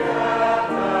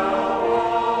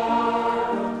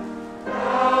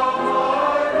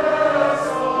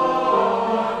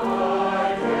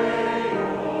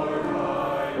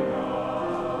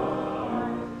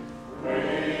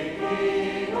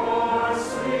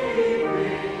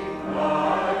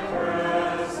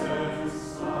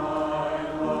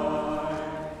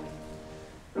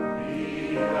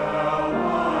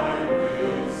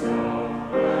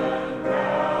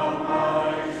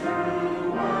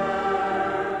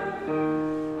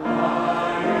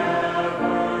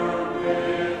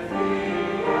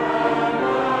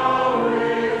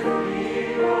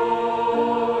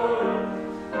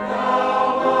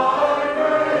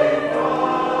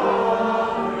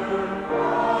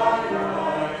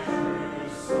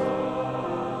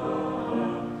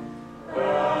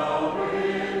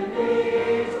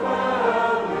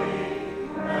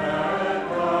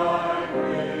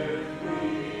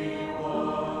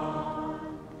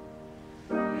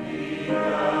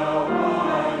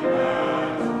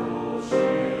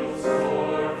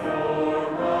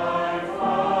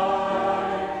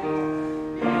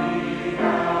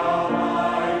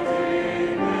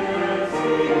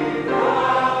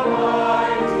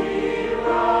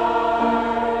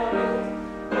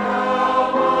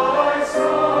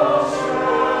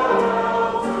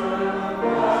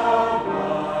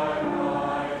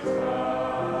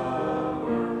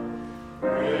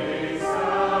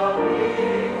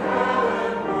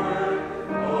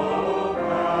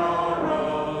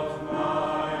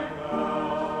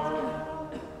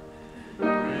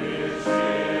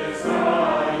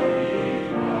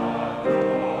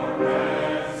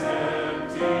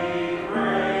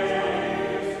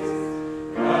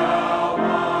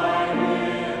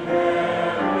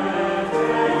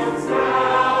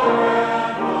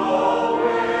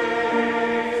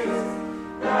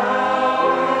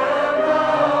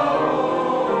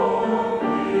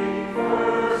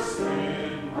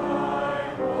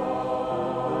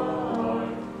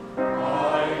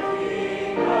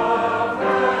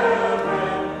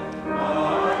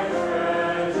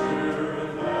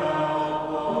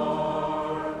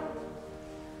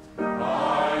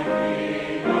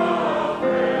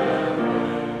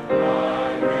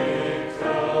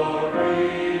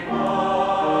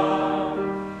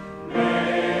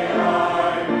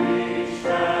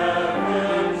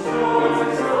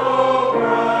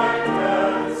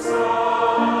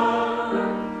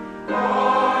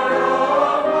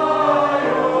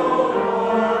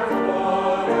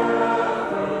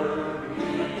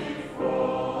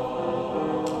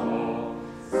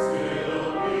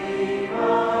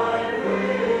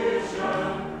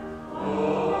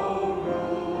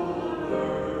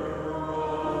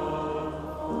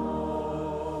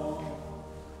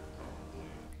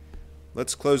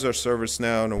 close our service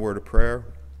now in a word of prayer.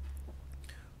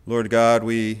 Lord God,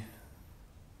 we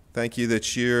thank you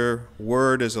that your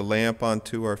word is a lamp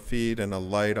unto our feet and a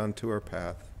light unto our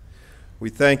path. We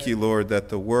thank you, Lord, that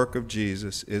the work of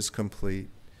Jesus is complete.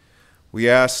 We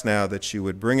ask now that you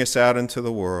would bring us out into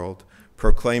the world,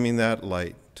 proclaiming that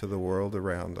light to the world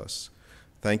around us.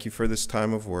 Thank you for this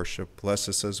time of worship. Bless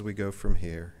us as we go from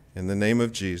here. In the name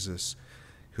of Jesus,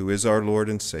 who is our Lord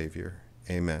and Savior,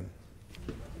 amen.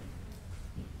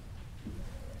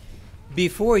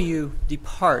 Before you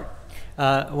depart,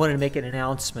 I wanted to make an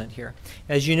announcement here.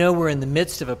 As you know, we're in the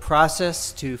midst of a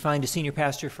process to find a senior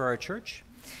pastor for our church.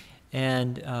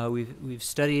 And we've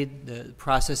studied the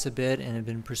process a bit and have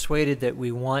been persuaded that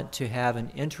we want to have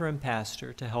an interim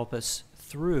pastor to help us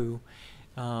through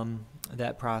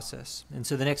that process. And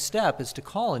so the next step is to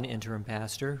call an interim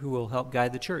pastor who will help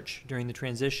guide the church during the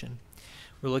transition.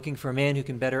 We're looking for a man who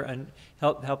can better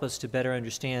help us to better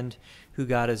understand who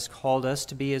God has called us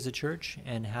to be as a church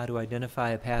and how to identify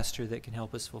a pastor that can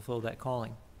help us fulfill that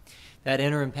calling. That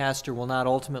interim pastor will not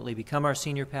ultimately become our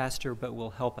senior pastor, but will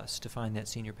help us to find that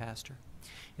senior pastor.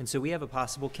 And so we have a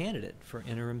possible candidate for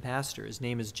interim pastor. His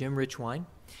name is Jim Richwine,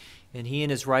 and he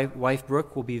and his wife,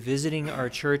 Brooke, will be visiting our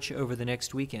church over the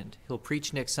next weekend. He'll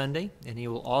preach next Sunday, and he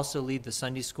will also lead the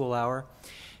Sunday school hour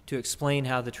to explain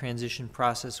how the transition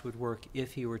process would work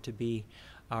if he were to be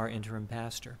our interim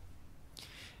pastor.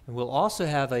 And we'll also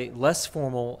have a less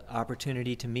formal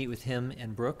opportunity to meet with him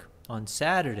and Brooke on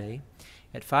Saturday.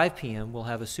 At 5 p.m., we'll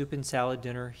have a soup and salad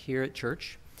dinner here at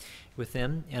church with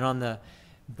them. And on the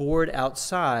board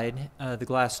outside the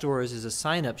glass doors is a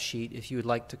sign-up sheet if you would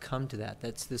like to come to that.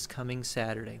 That's this coming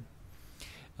Saturday.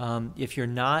 If you're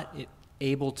not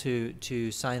able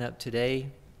to sign up today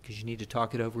because you need to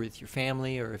talk it over with your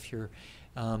family, or if you're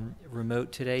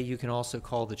remote today, you can also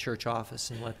call the church office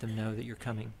and let them know that you're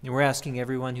coming. And we're asking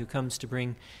everyone who comes to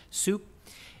bring soup,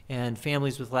 and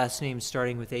families with last names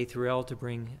starting with A through L to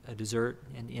bring a dessert,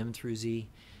 and M through Z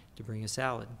to bring a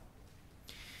salad.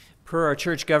 Per our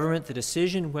church government, the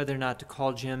decision whether or not to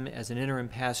call Jim as an interim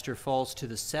pastor falls to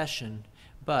the session,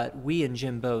 but we and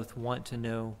Jim both want to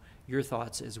know your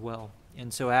thoughts as well.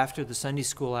 And so after the Sunday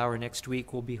school hour next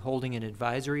week, we'll be holding an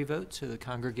advisory vote so the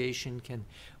congregation can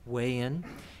weigh in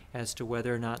as to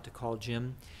whether or not to call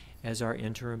Jim as our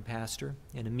interim pastor.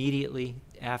 And immediately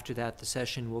after that, the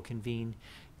session will convene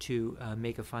to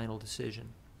make a final decision.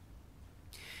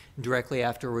 Directly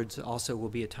afterwards also will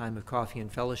be a time of coffee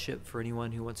and fellowship for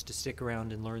anyone who wants to stick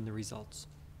around and learn the results.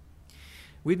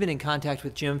 We've been in contact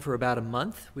with Jim for about a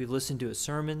month. We've listened to his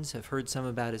sermons, have heard some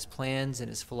about his plans and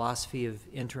his philosophy of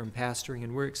interim pastoring,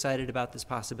 and we're excited about this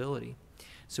possibility.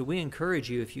 So we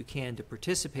encourage you, if you can, to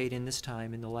participate in this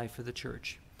time in the life of the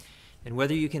church. And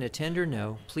whether you can attend or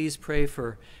no, please pray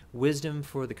for wisdom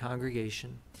for the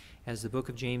congregation. As the book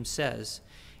of James says,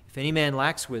 if any man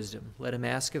lacks wisdom, let him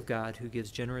ask of God, who gives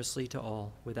generously to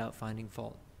all without finding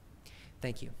fault.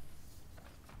 Thank you.